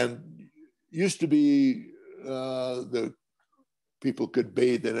 And used to be the people could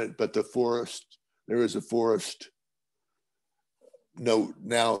bathe in it, but the forest, there is a forest note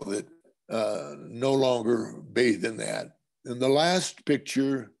now that no longer bathe in that. In the last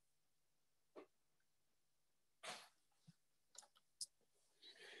picture,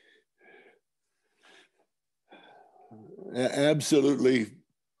 absolutely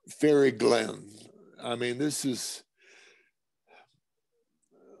Fairy Glen. I mean, this is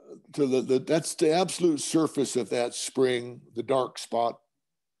that's the absolute surface of that spring, the dark spot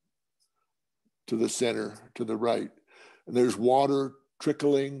to the center, to the right. And there's water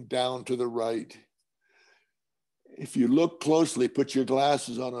trickling down to the right. If you look closely, put your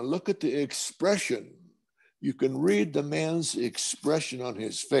glasses on and look at the expression. You can read the man's expression on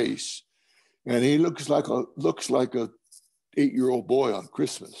his face. And he looks like a 8-year-old boy on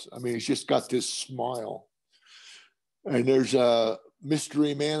Christmas. I mean, he's just got this smile. And there's a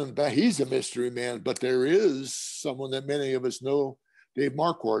mystery man, and he's a mystery man, but there is someone that many of us know, Dave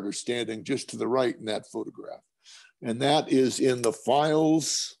Marquardt, standing just to the right in that photograph. And that is in the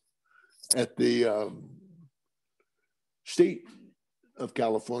files at the State of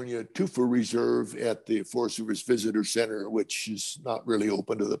California Tufa Reserve at the Forest Service Visitor Center, which is not really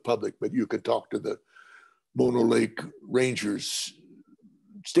open to the public, but you can talk to the Mono Lake Rangers,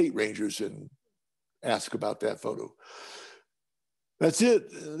 state rangers, and ask about that photo. That's it.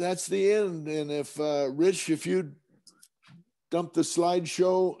 That's the end. And if Rich, if you dump the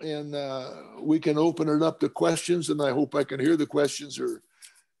slideshow and we can open it up to questions, and I hope I can hear the questions. Or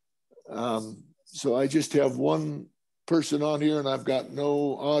so I just have one person on here and I've got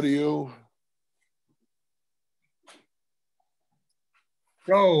no audio.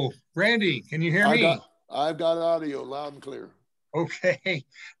 So, Randy, can you hear me? I've got audio loud and clear. Okay.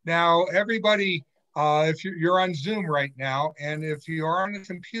 Now, everybody, if you're on Zoom right now, and if you are on a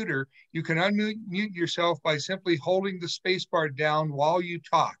computer, you can unmute yourself by simply holding the space bar down while you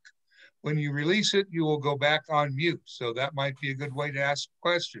talk. When you release it, you will go back on mute. So that might be a good way to ask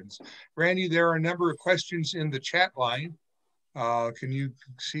questions. Randy, there are a number of questions in the chat line. Can you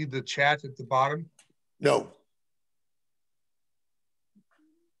see the chat at the bottom? No.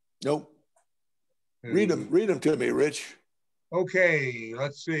 Nope. Read them to me, Rich. Okay,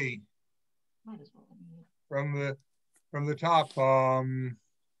 let's see. From the top,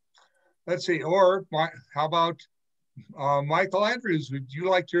 let's see. Or how about Michael Andrews? Would you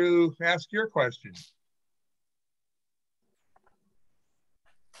like to ask your question?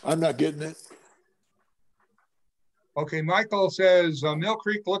 I'm not getting it. Okay, Michael says Mill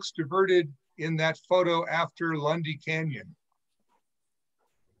Creek looks diverted in that photo after Lundy Canyon.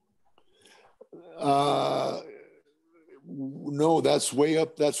 No, that's way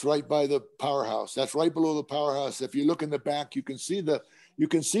up. That's right by the powerhouse. That's right below the powerhouse. If you look in the back, you can see the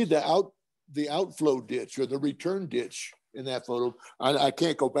outflow ditch or the return ditch in that photo. I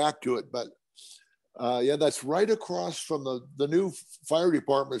can't go back to it, but yeah, that's right across from the new fire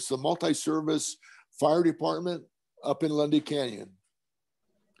department. It's the multi-service fire department up in Lundy Canyon,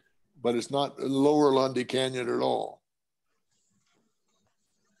 but it's not lower Lundy Canyon at all.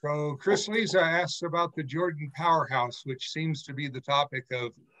 So Chris Lisa asks about the Jordan powerhouse, which seems to be the topic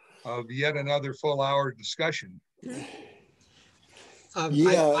of yet another full hour discussion.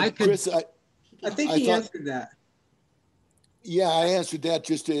 Yeah, Chris, I think he answered that. Yeah, I answered that.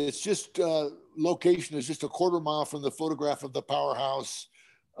 It's just location is just a quarter mile from the photograph of the powerhouse,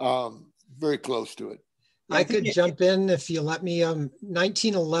 very close to it. I could jump in if you let me.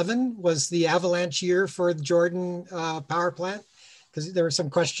 1911 was the avalanche year for the Jordan power plant, because there was some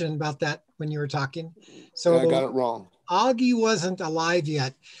question about that when you were talking. So yeah, I got it wrong. Augie wasn't alive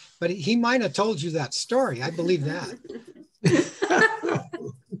yet, but he might have told you that story. I believe that.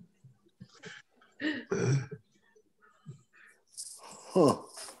 Huh.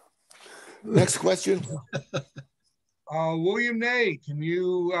 Next question. William Ney,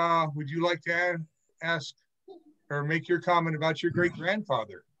 would you like to ask or make your comment about your great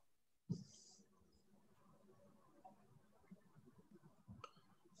grandfather?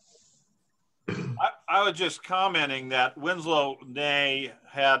 I was just commenting that Winslow Ney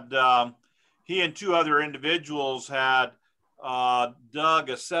had, he and two other individuals had dug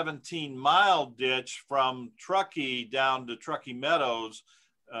a 17-mile ditch from Truckee down to Truckee Meadows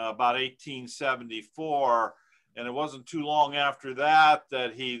about 1874. And it wasn't too long after that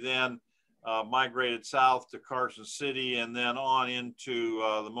that he then migrated south to Carson City and then on into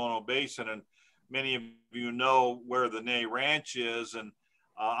the Mono Basin. And many of you know where the Ney Ranch is. And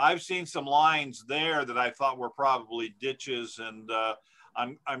I've seen some lines there that I thought were probably ditches. And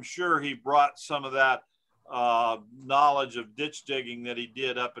I'm sure he brought some of that knowledge of ditch digging that he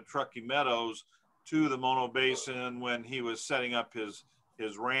did up at Truckee Meadows to the Mono Basin when he was setting up his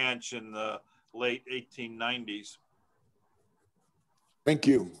ranch in the late 1890s. Thank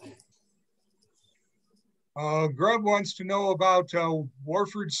you. Grub wants to know about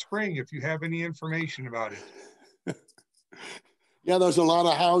Warford Spring, if you have any information about it. Yeah, there's a lot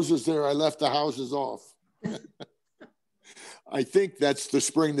of houses there. I left the houses off. I think that's the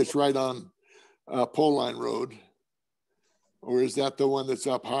spring that's right on Pole Line Road. Or is that the one that's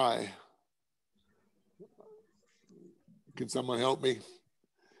up high? Can someone help me?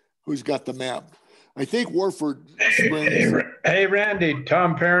 who's got the map. I think Warford Springs. Hey, Randy,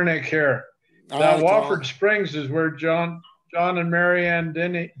 Tom Pernick here. That Wofford Springs is where John and Mary Ann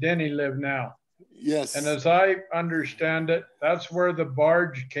Denny live now. Yes. And as I understand it, that's where the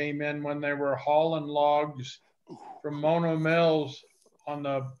barge came in when they were hauling logs from Mono Mills on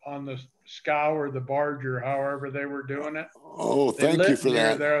the scow or the barge or however they were doing it. Oh, thank you for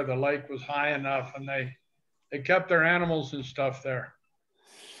that. There, the lake was high enough, and they kept their animals and stuff there.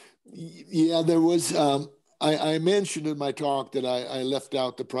 Yeah, there was. I mentioned in my talk that I left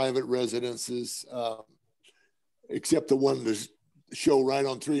out the private residences, except the one to show right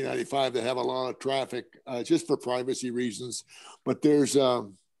on 395 that have a lot of traffic, just for privacy reasons. But there's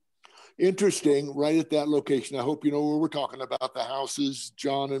interesting right at that location. I hope you know where we're talking about, the houses,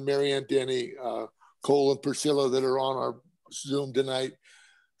 John and Mary Ann Denny, Cole and Priscilla that are on our Zoom tonight.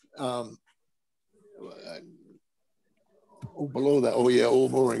 Below that, oh yeah,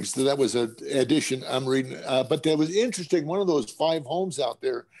 Old Moorings. So that was an addition I'm reading. But that was interesting. One of those 5 homes out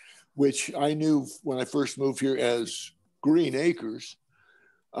there, which I knew when I first moved here as Green Acres,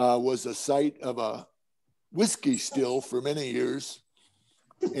 was a site of a whiskey still for many years.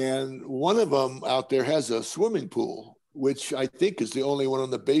 And one of them out there has a swimming pool, which I think is the only one on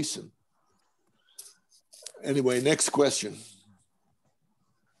the basin. Anyway, next question.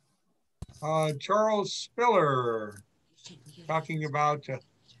 Charles Spiller, talking about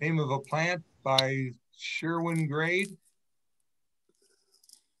name of a plant by Sherwin Grade.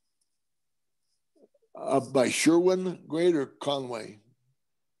 By Sherwin Grade or Conway?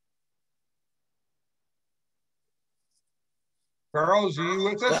 Charles, are you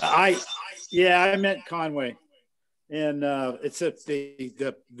with us? I meant Conway. And it's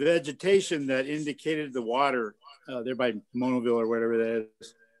the vegetation that indicated the water there by Monaville or whatever that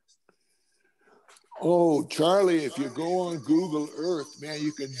is. Oh, Charlie, if you go on Google Earth, man,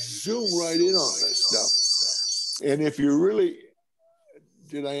 you can zoom right in on this stuff. And if you really,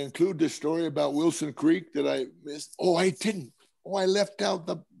 did I include the story about Wilson Creek that I missed? Oh, I didn't. Oh, I left out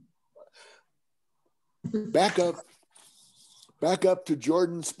the, back up to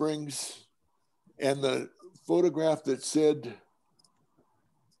Jordan Springs and the photograph that said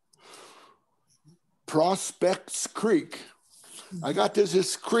Prospects Creek. I got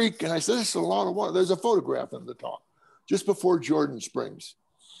this creek and I said, this is a lot of water. There's a photograph on the top, just before Jordan Springs.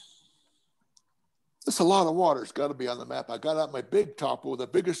 That's a lot of water. It's got to be on the map. I got out my big topo, the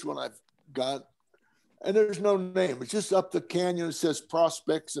biggest one I've got, and there's no name. It's just up the canyon. It says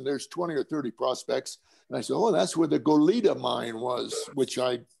Prospects, and there's 20 or 30 prospects. And I said, oh, that's where the Goleta mine was, which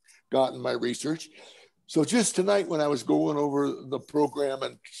I got in my research. So just tonight when I was going over the program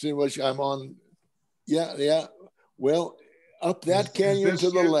and seeing what I'm on, yeah. Well, up that canyon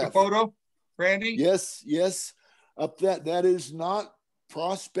to the left. The photo, Randy? Yes. Up that is not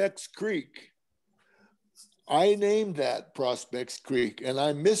Prospects Creek. I named that Prospects Creek and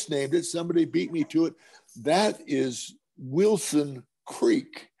I misnamed it. Somebody beat me to it. That is Wilson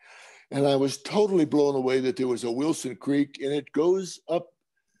Creek. And I was totally blown away that there was a Wilson Creek, and it goes up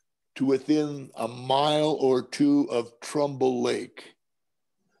to within a mile or two of Trumbull Lake.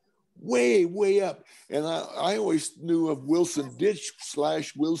 Way up. And I always knew of Wilson Ditch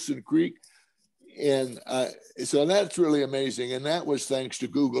 / Wilson Creek. And so that's really amazing. And that was thanks to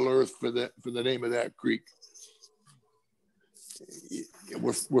Google Earth for the name of that creek.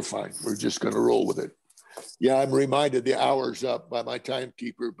 We're fine. We're just going to roll with it. Yeah, I'm reminded the hour's up by my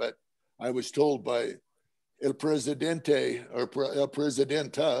timekeeper, but I was told by El Presidente or El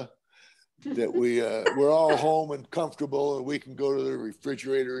Presidenta that we're all home and comfortable and we can go to the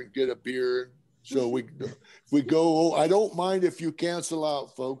refrigerator and get a beer. So we go. I don't mind if you cancel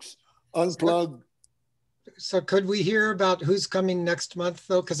out, folks. Unplug. So could we hear about who's coming next month,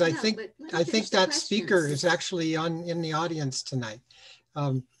 though? Because I think that speaker is actually in the audience tonight.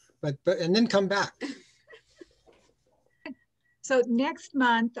 But and then come back. So next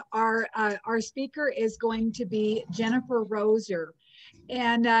month, our speaker is going to be Jennifer Roser.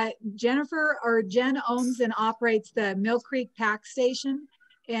 And Jen owns and operates the Mill Creek Pack Station.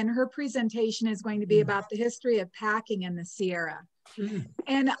 And her presentation is going to be about the history of packing in the Sierra.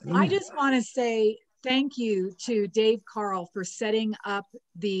 And I just want to say thank you to Dave Carl for setting up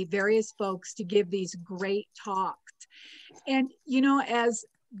the various folks to give these great talks. And, you know, as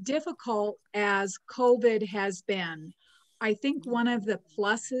difficult as COVID has been, I think one of the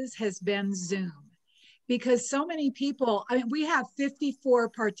pluses has been Zoom, because so many people, I mean, we have 54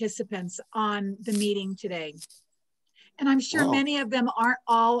 participants on the meeting today. And I'm sure many of them aren't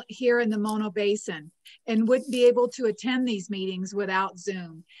all here in the Mono Basin and wouldn't be able to attend these meetings without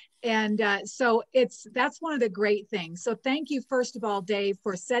Zoom. And so that's one of the great things. So thank you, first of all, Dave,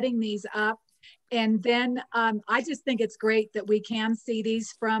 for setting these up. And then I just think it's great that we can see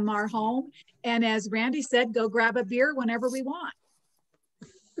these from our home. And as Randy said, go grab a beer whenever we want.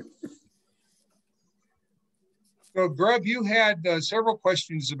 So Grub, you had several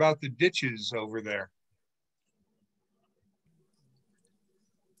questions about the ditches over there.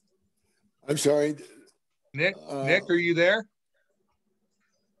 I'm sorry. Nick, are you there?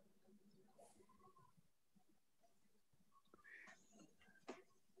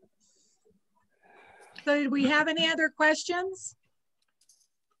 So did we have any other questions?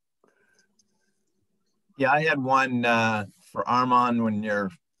 Yeah, I had one for Armand. When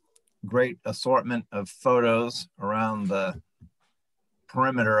your great assortment of photos around the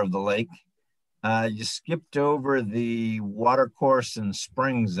perimeter of the lake, you skipped over the watercourse and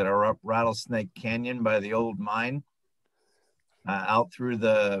springs that are up Rattlesnake Canyon by the old mine, out through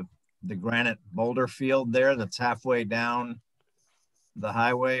the granite boulder field there that's halfway down the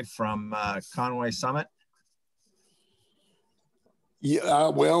highway from Conway Summit. Yeah,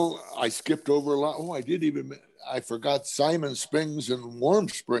 well, I skipped over a lot. Oh, I forgot Simon Springs and Warm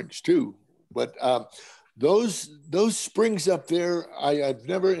Springs too. But those springs up there, I've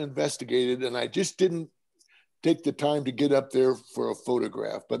never investigated, and I just didn't take the time to get up there for a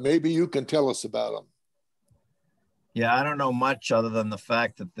photograph. But maybe you can tell us about them. Yeah, I don't know much other than the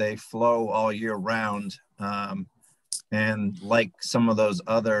fact that they flow all year round. And like some of those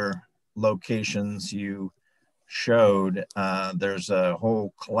other locations you showed, there's a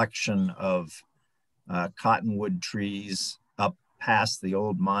whole collection of cottonwood trees up past the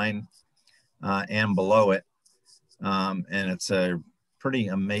old mine and below it. And it's a pretty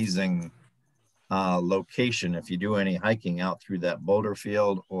amazing location if you do any hiking out through that boulder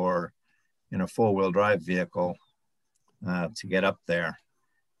field or in a four-wheel drive vehicle to get up there.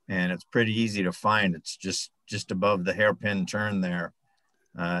 And it's pretty easy to find. It's just above the hairpin turn there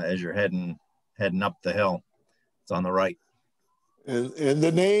as you're heading up the hill. It's on the right. And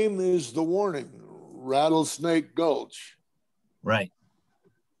the name is the warning, Rattlesnake Gulch. Right.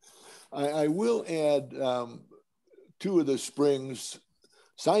 I will add two of the springs,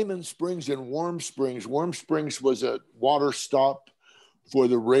 Simon Springs and Warm Springs. Warm Springs was a water stop for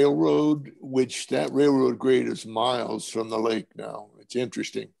the railroad, which that railroad grade is miles from the lake now. It's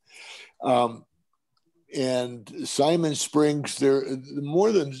interesting. And Simon Springs, they're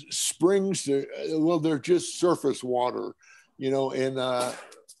more than springs. They're just surface water, and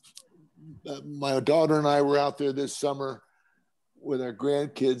my daughter and I were out there this summer with our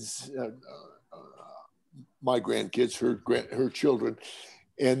grandkids, my grandkids, her children,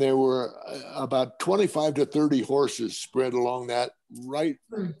 and there were about 25 to 30 horses spread along that, right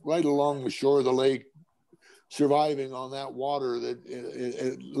along the shore of the lake, surviving on that water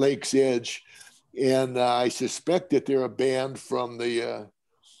at lake's edge. And I suspect that they're a band from the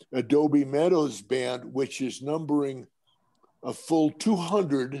Adobe Meadows band, which is numbering a full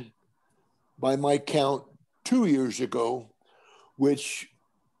 200 by my count 2 years ago, which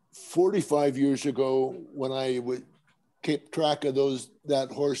 45 years ago, when I would keep track of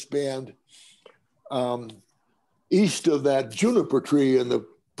that horse band, east of that juniper tree in the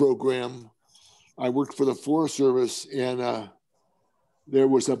program, I worked for the Forest Service, and there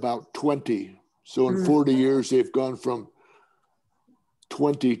was about 20. So in 40 years, they've gone from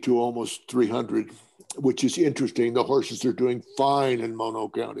 20 to almost 300, which is interesting. The horses are doing fine in Mono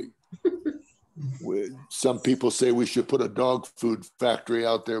County. Some people say we should put a dog food factory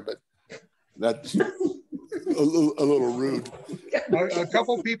out there, but that's a little rude. A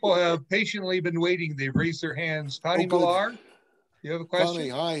couple people have patiently been waiting. They've raised their hands. Connie Millar, you have a question? Connie,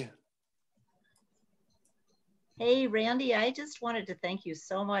 hi. Hey, Randy, I just wanted to thank you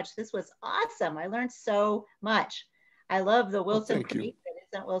so much. This was awesome. I learned so much. I love the Wilson Creek.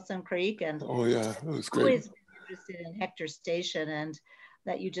 That isn't Wilson Creek. And oh, yeah, that was great. Always been interested in Hector Station, and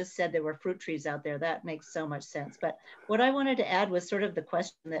that you just said there were fruit trees out there. That makes so much sense. But what I wanted to add was sort of the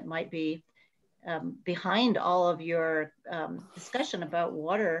question that might be behind all of your discussion about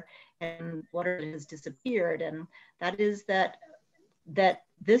water and water that has disappeared. And that is that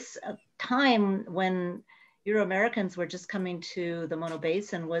this time when Euro-Americans were just coming to the Mono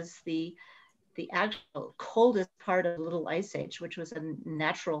Basin was the actual coldest part of the Little Ice Age, which was a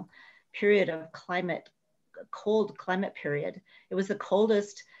natural period of cold climate period. It was the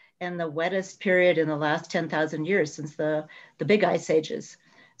coldest and the wettest period in the last 10,000 years since the big ice ages.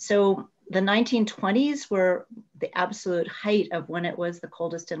 So the 1920s were the absolute height of when it was the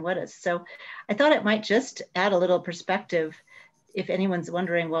coldest and wettest. So I thought it might just add a little perspective if anyone's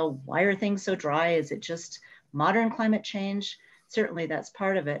wondering, well, why are things so dry? Is it just modern climate change? certainly that's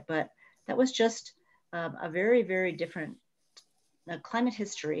part of it, but that was just a very, very different climate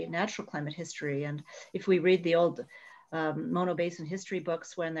history, natural climate history. And if we read the old Mono Basin history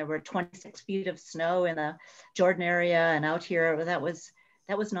books, when there were 26 feet of snow in the Jordan area and out here, that was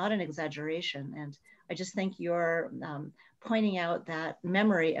not an exaggeration. And I just think your pointing out that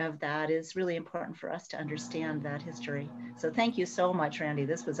memory of that is really important for us to understand that history. So thank you so much, Randy.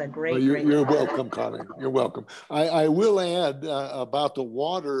 This was a great, Well, you're welcome, Connie. You're welcome. I will add about the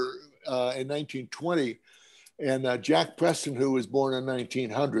water in 1920, and Jack Preston, who was born in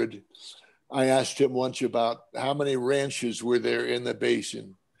 1900, I asked him once about how many ranches were there in the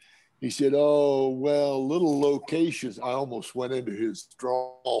basin. He said, oh, well, little locations. I almost went into his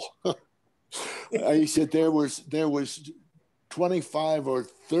drawl. He said there was 25 or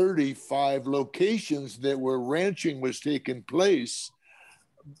 35 locations that where ranching was taking place,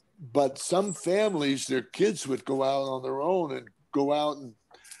 but some families, their kids would go out on their own and go out and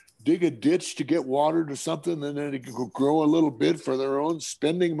dig a ditch to get water to something, and then it could grow a little bit for their own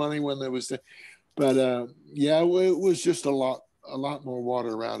spending money when there was. But yeah, it was just a lot more water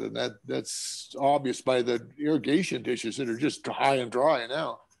around it. That's obvious by the irrigation ditches that are just high and dry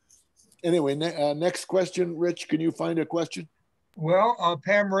now. Anyway, next question, Rich. Can you find a question? Well,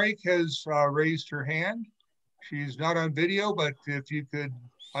 Pam Rake has raised her hand. She's not on video, but if you could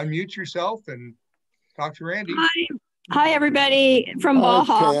unmute yourself and talk to Randy. Hi, everybody from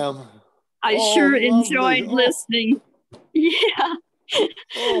Baja. Pam. I sure enjoyed listening. Yeah.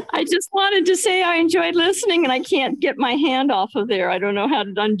 I just wanted to say I enjoyed listening, and I can't get my hand off of there. I don't know how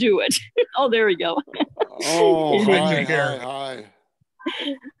to undo it. Oh, there we go. Hi.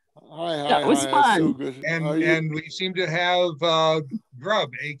 That was fun. So good. And we seem to have Grub,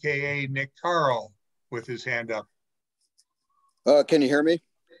 aka Nick Carl, with his hand up. Can you hear me?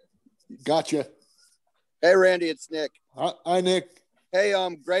 Gotcha. Hey, Randy, it's Nick. Hi, Nick. Hey,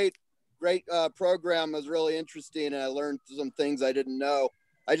 great program. It was really interesting, and I learned some things I didn't know.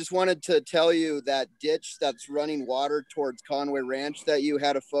 I just wanted to tell you that ditch that's running water towards Conway Ranch that you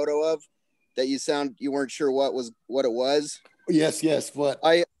had a photo of, that you weren't sure what it was. Yes. What?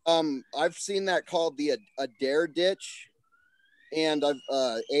 I've seen that called the Adair ditch, and I've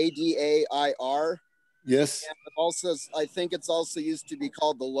ADAIR. Yes. And also, I think it's also used to be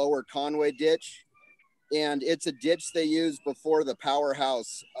called the Lower Conway ditch. And it's a ditch they used before the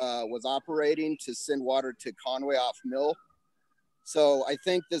powerhouse was operating to send water to Conway off Mill. So I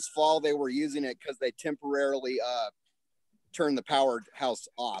think this fall they were using it because they temporarily turned the powerhouse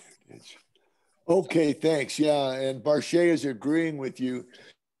off. Okay, thanks. Yeah, and Barchet is agreeing with you.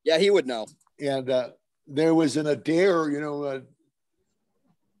 Yeah, he would know. And there was an Adair,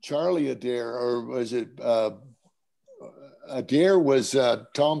 Charlie Adair, or was it Adair was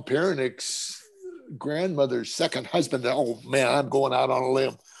Tom Pernick's grandmother's second husband. Oh man, I'm going out on a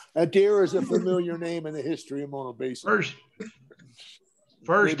limb. Adair is a familiar name in the history of Mono Basin.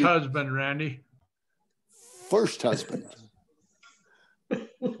 First husband, Randy. First husband.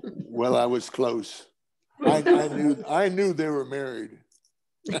 Well, I was close. I knew they were married.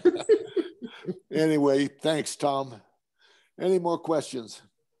 Anyway, thanks, Tom. Any more questions?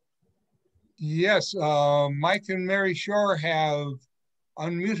 Yes, Mike and Mary Shore have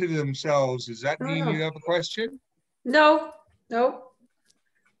unmuted themselves. Does that mean you have a question? No.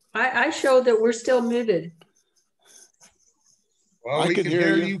 I showed that we're still muted. Well, we can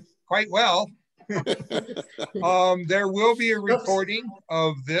hear you quite well. There will be a recording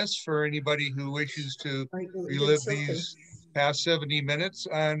of this for anybody who wishes to relive these past 70 minutes,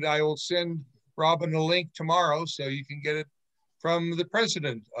 and I will send Robin a link tomorrow so you can get it from the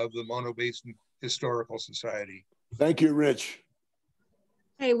president of the Mono Basin Historical Society. Thank you, Rich.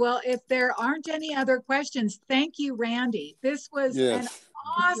 Hey, well, if there aren't any other questions, thank you, Randy. This was an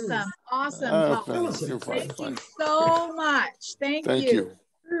awesome talk. Thank you so much. Thank you.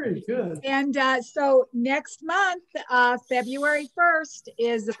 Very good. And so next month, February 1st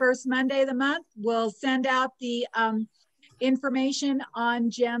is the first Monday of the month. We'll send out the information on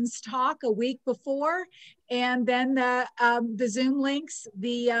Jem's talk a week before, and then the Zoom links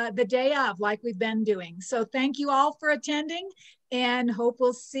the day of, like we've been doing. So thank you all for attending, and hope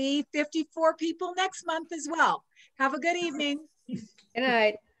we'll see 54 people next month as well. Have a good evening. Good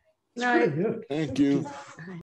night. Thank you.